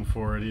nothing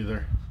for it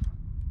either.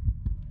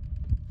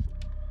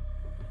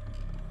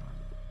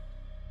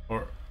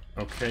 Or,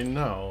 okay,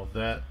 no,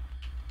 that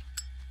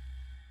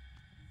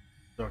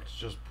duct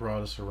just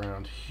brought us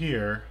around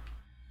here.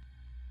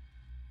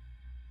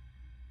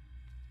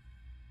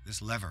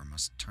 This lever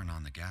must turn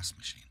on the gas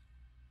machine.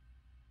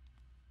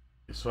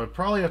 So I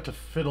probably have to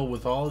fiddle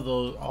with all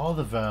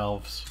the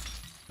valves,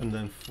 and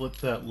then flip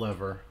that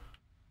lever.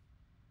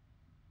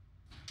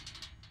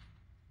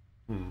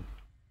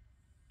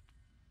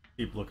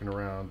 Keep looking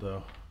around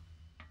though.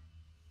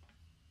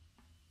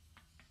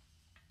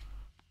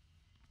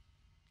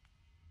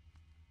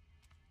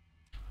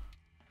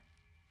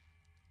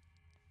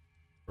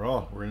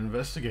 We're an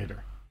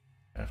investigator.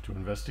 Have to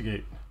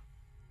investigate.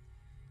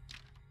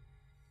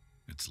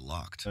 It's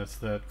locked. That's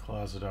that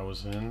closet I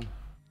was in.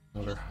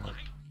 Another hut.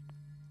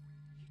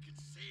 He can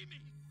see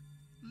me.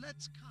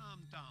 Let's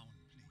calm down,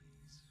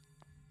 please.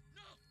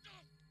 No,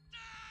 no.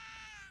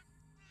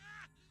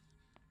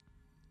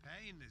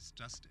 Pain is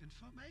just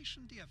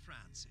information, dear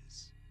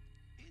Francis.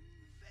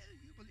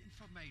 Invaluable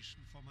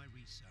information for my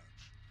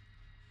research.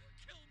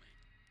 Kill me.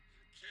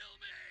 Kill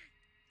me.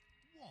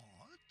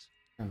 What?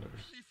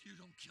 If you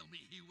don't kill me,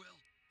 he will.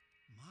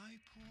 My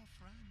poor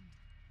friend,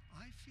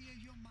 I fear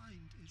your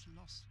mind is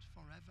lost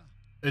forever.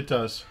 It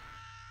does.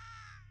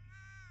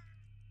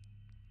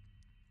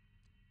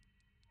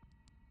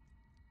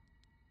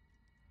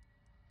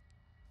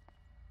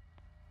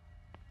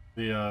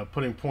 The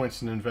putting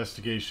points in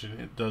investigation,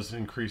 it does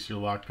increase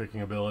your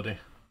lockpicking ability.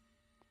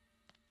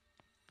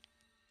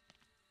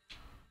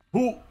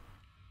 Ooh!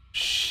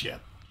 Shit.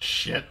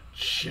 Shit.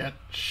 Shit.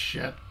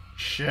 Shit.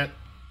 Shit.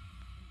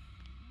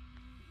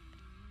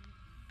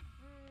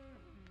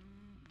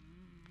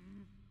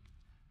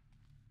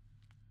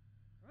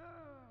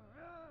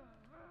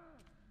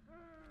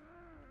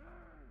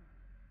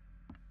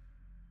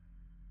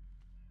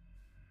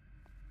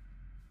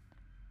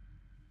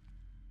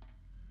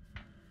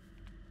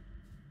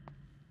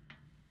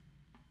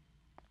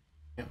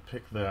 Can't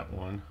pick that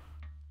one.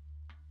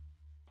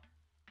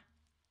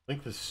 I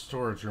think this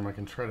storage room, I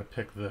can try to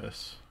pick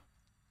this.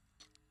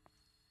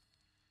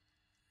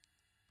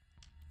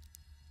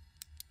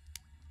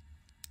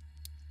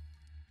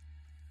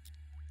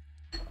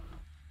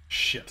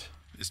 Shit.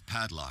 This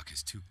padlock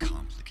is too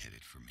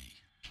complicated for me.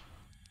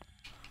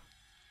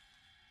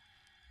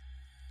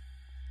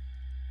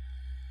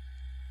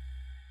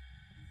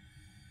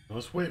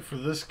 Let's wait for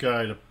this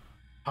guy to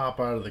pop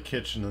out of the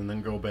kitchen and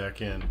then go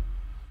back in.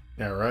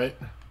 Yeah, right?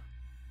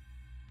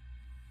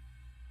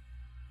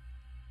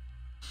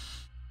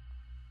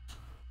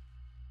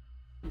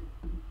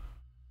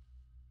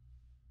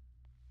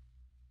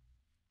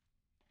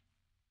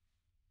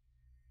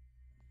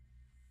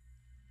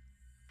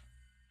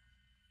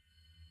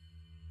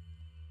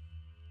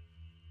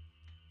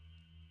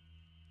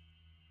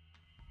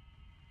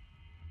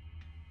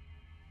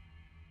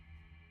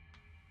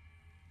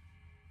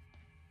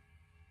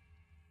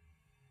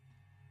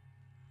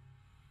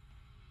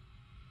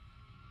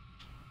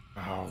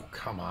 Oh,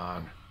 come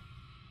on.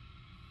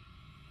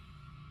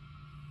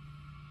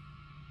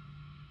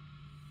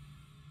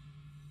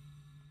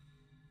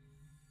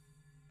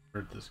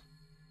 Where'd this...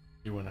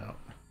 He went out.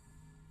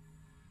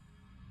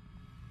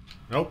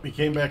 Nope, he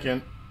came back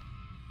in.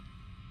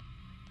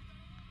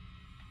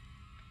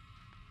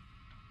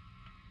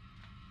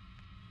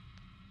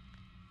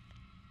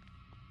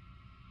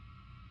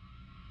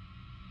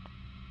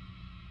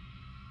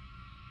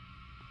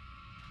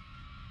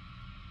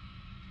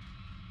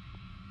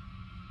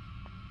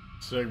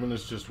 Segment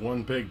is just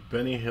one big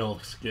Benny Hill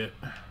skit.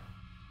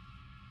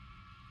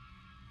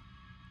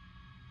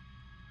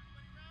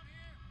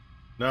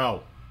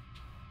 No.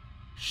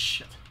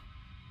 Shit.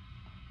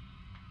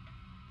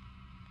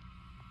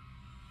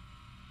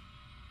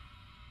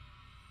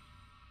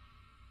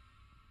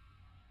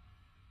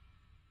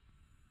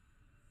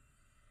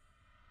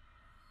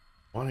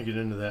 want to get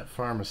into that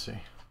pharmacy.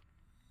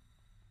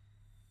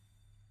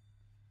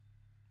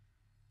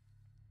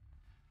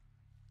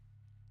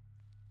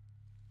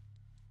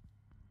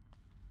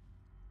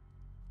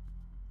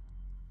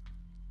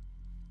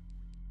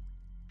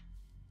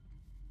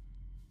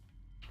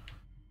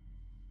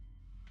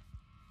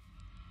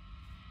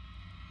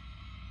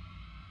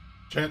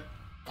 Shit.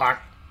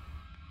 Fuck.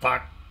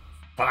 Fuck.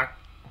 Fuck.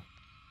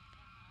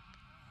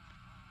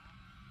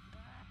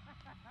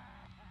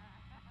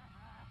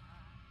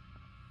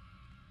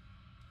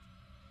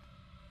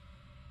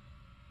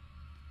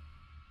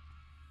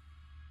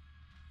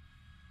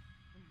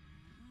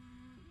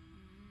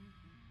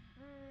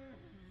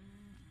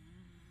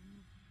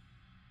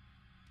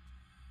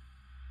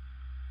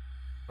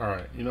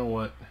 Alright, you know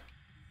what?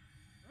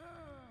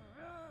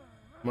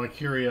 My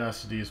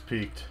curiosity is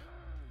piqued.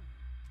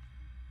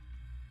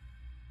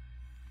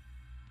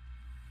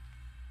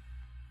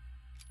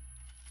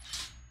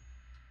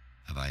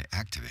 Have I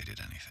activated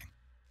anything?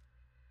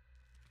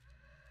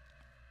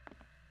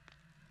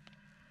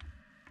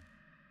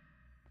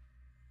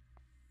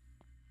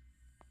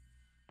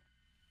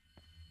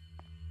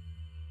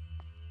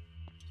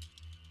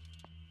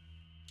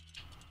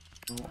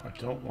 Oh, I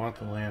don't want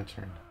the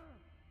lantern.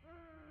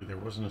 There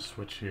wasn't a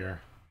switch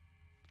here.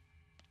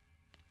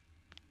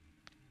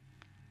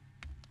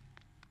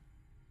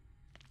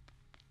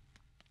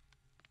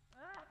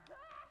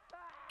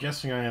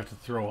 Guessing I have to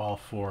throw all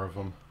 4 of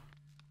them.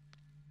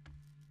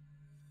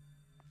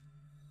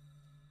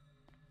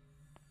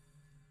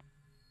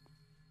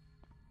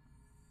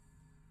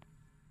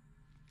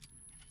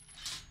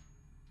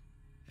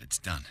 It's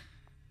done.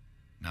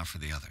 Now for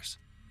the others.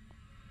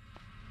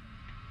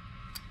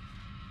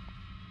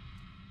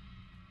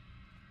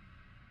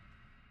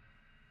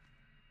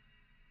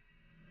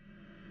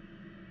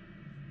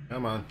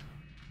 Come on.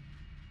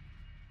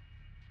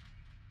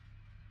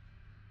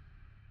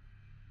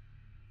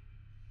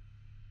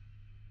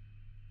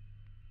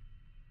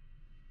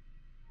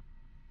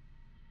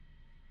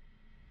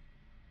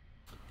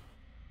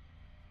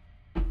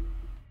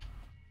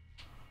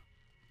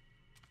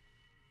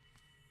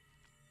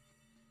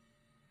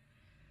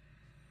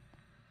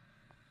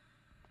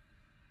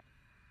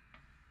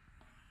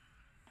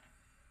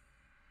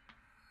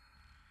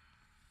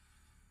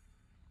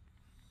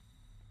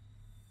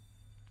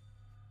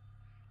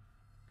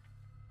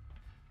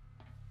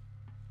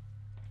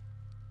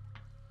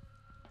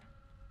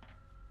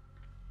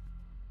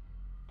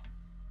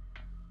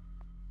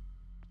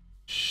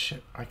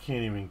 Shit, I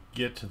can't even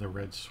get to the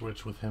red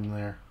switch with him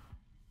there.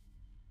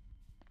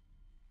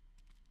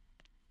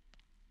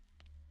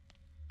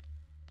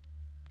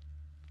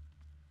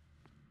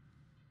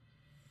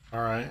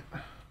 Alright.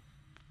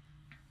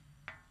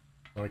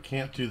 So I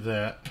can't do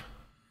that.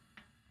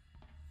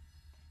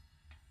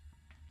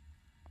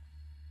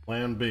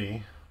 Plan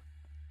B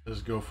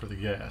is go for the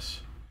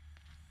gas.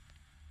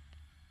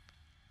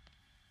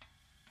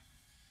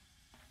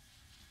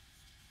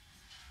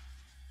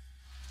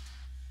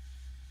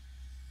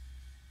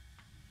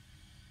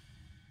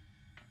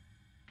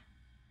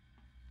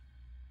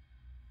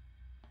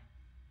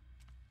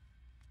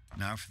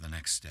 Now for the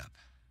next step.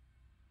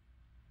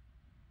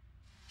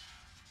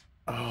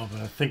 Oh, but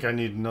I think I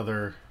need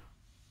another...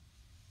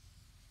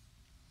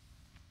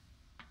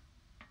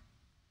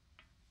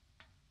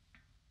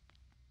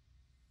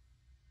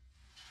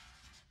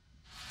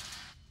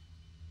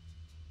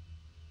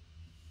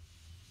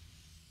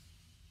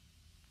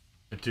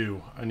 I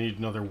do. I need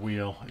another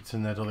wheel. It's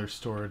in that other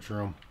storage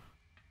room.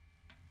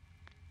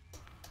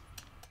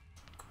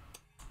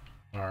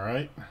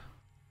 Alright.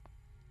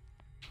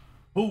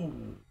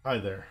 Ooh, hi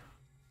there.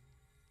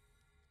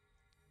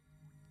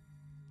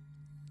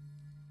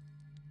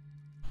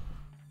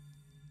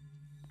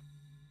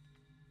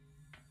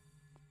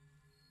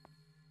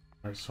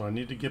 Alright, so I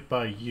need to get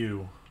by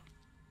you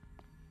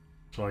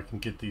so I can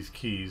get these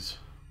keys.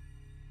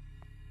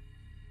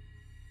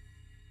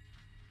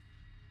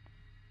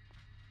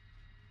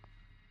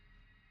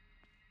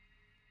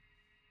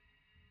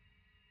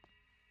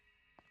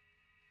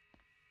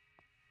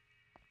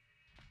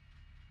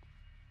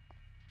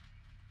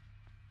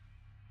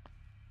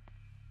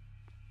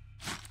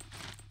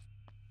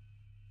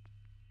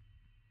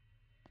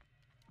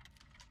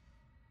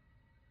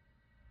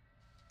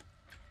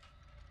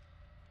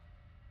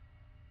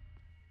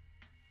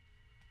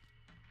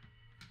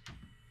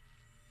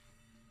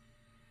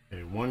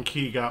 Okay, one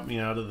key got me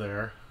out of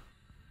there.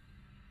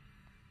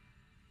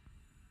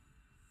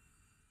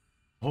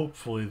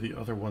 Hopefully the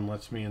other one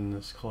lets me in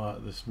this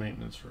this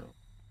maintenance room.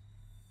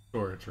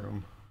 Storage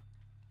room.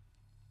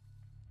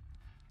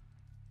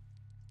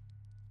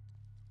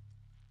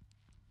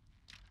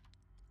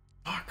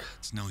 Fuck.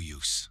 It's no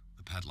use.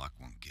 The padlock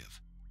won't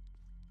give.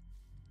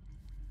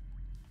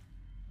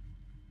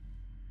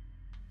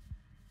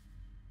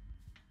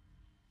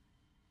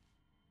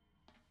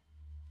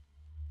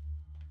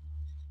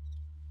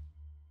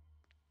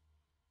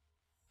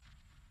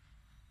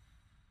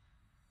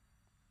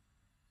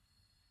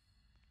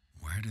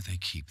 Where do they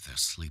keep their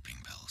sleeping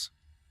pills?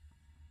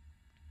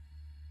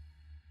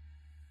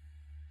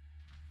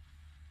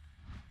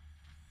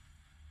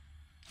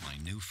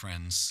 new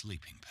friend's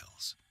sleeping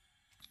pills.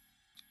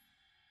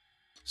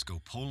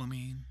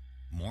 Scopolamine,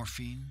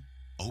 morphine,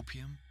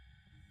 opium,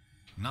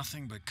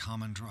 nothing but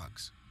common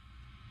drugs.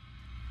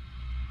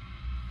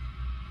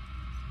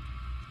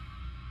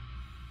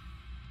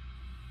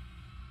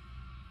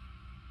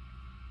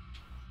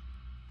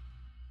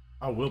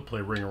 I will play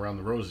Ring Around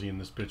the Rosie in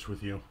this bitch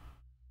with you.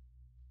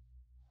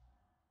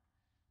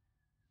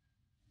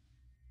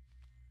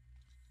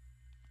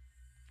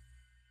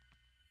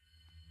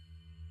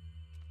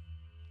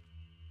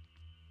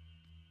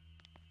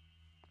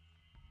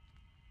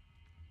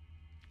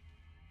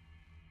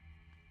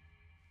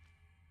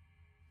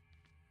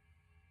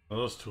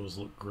 Those tools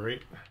look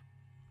great.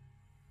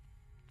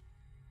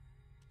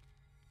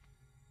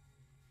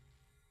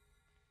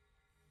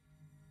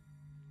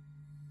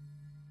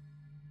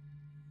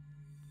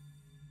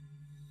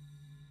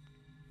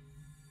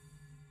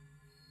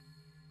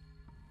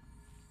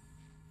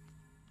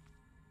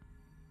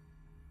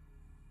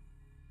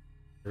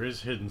 There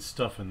is hidden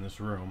stuff in this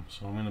room,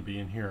 so I'm going to be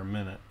in here a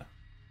minute.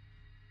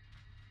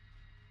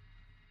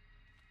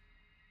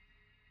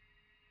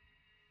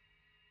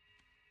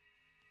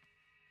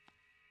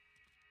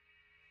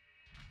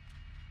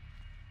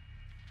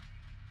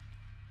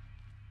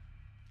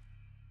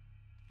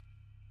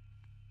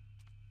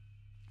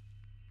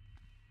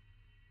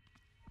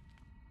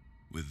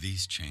 With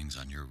these chains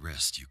on your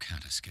wrist, you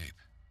can't escape.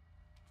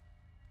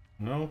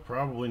 No,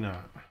 probably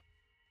not.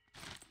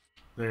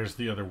 There's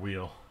the other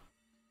wheel.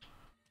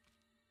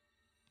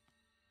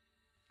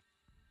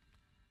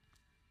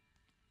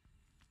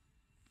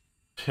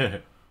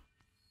 I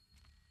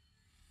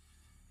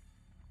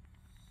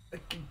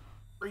can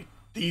break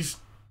these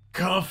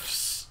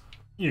cuffs.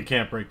 You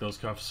can't break those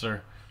cuffs,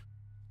 sir.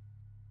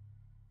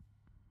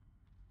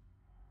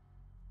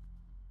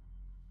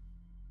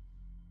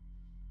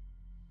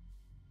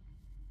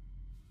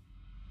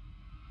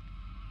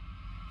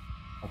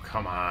 Oh,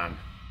 come on.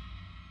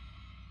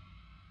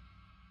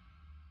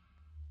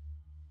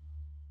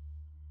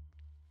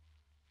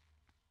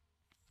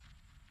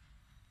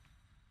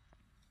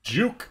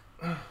 Juke.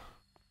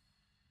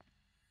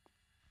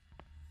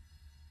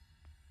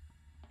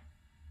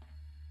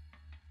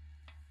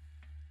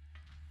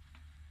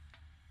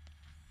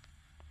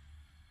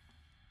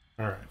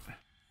 All right.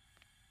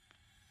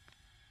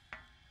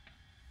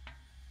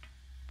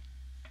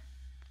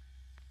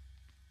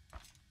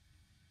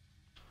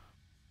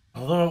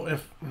 Although,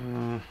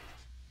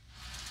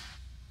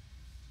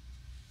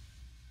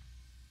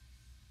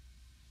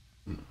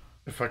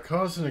 if I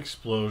cause an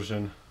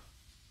explosion,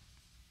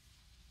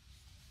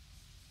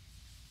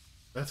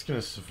 that's going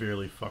to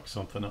severely fuck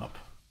something up.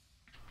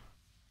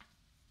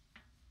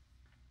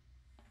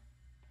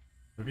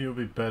 Maybe it would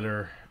be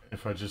better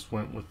if I just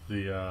went with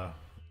the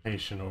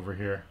patient over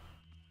here.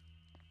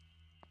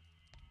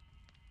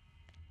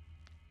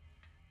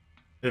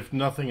 If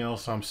nothing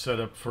else, I'm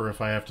set up for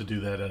if I have to do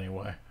that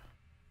anyway.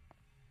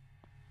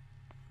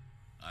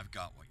 I've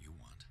got what you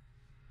want.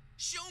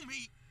 Show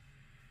me!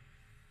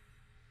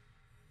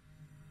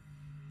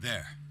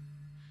 There.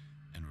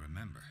 And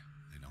remember,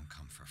 they don't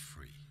come for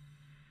free.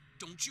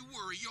 Don't you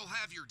worry, you'll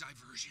have your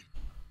diversion.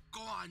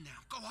 Go on now,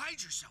 go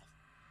hide yourself.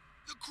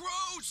 The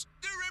crows!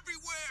 They're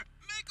everywhere!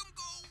 Make them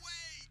go away!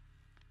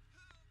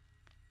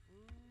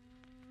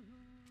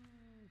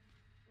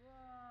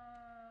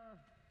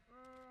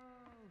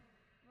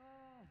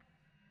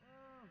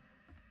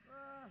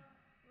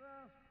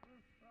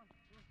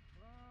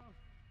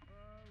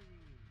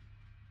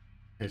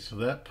 Okay, so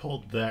that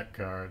pulled that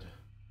guard.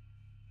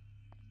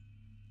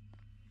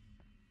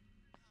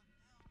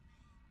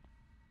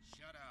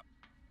 Shut up.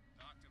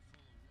 Dr.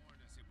 Fuller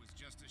warned us it was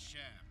just a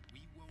sham.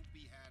 We won't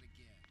be had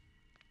again.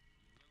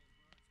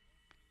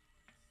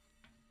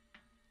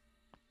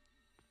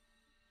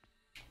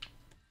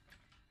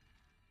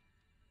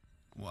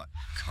 What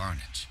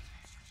carnage?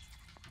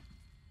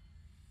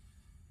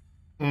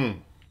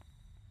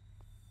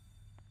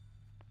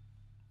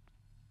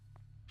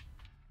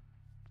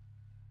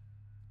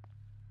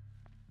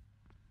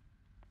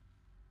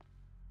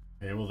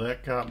 Okay, well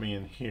that got me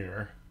in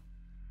here.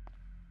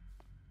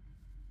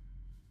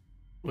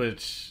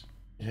 Which,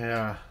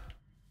 yeah.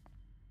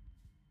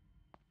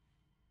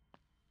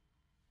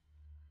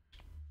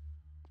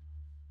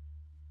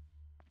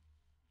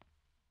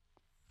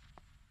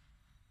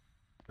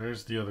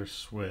 There's the other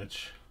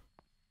switch.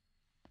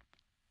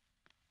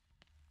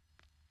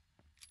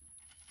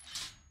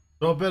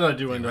 So I'll bet I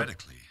do end up...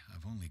 Theoretically,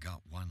 I've only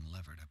got one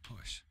lever to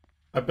push.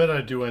 I bet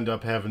I do end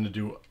up having to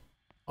do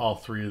all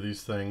three of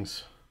these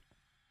things.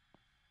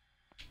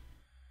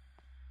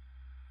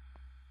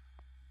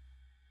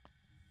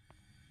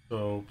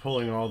 So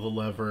pulling all the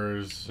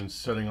levers and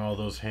setting all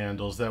those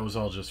handles, that was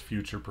all just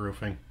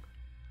future-proofing.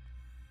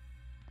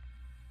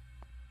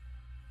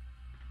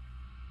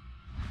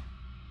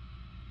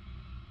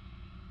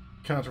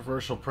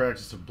 Controversial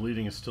practice of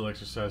bleeding is still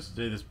exercised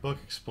today. This book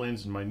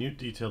explains in minute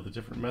detail the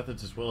different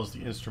methods as well as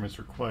the instruments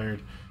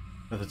required.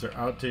 Methods are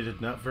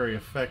outdated, not very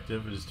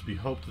effective. It is to be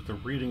hoped that the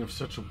reading of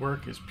such a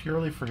work is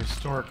purely for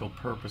historical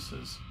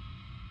purposes.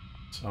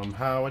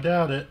 Somehow I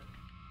doubt it.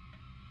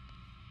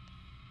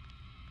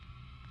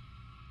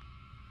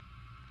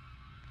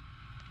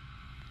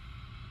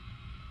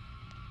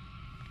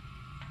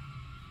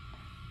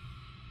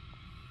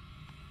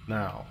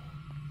 Now,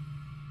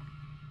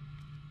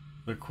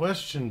 the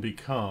question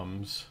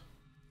becomes...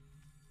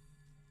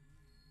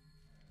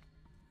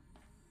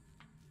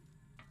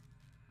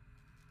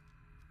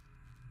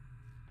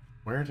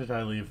 where did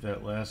I leave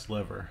that last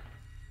lever?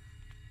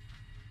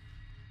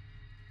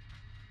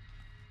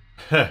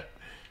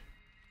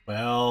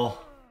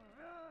 Well...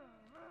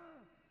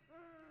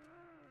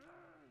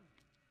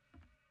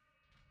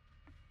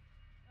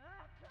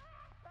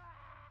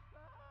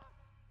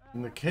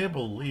 and the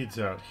cable leads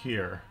out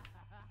here.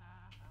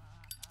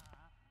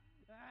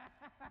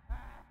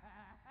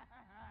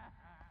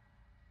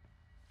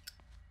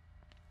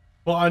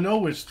 Well, I know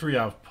which three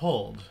I've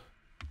pulled.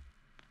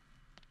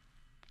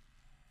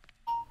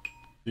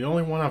 The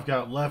only one I've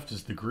got left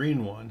is the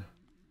green one.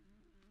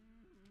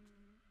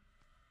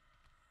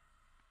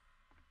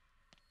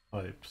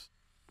 Pipes.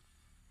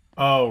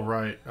 Oh,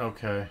 right.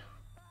 Okay.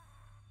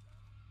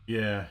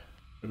 Yeah,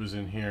 it was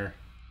in here.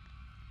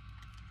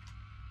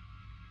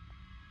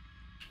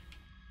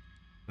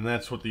 And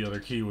that's what the other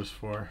key was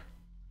for.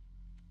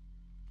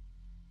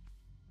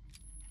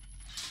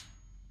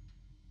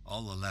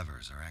 All the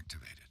levers are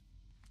activated.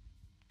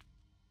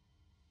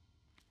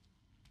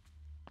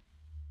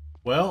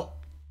 Well,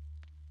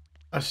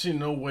 I see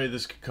no way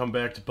this could come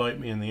back to bite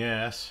me in the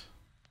ass.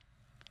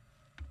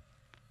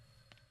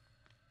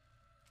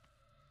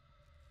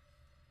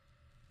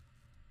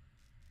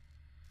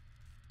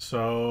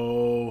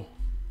 So,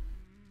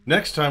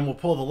 next time we'll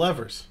pull the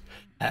levers.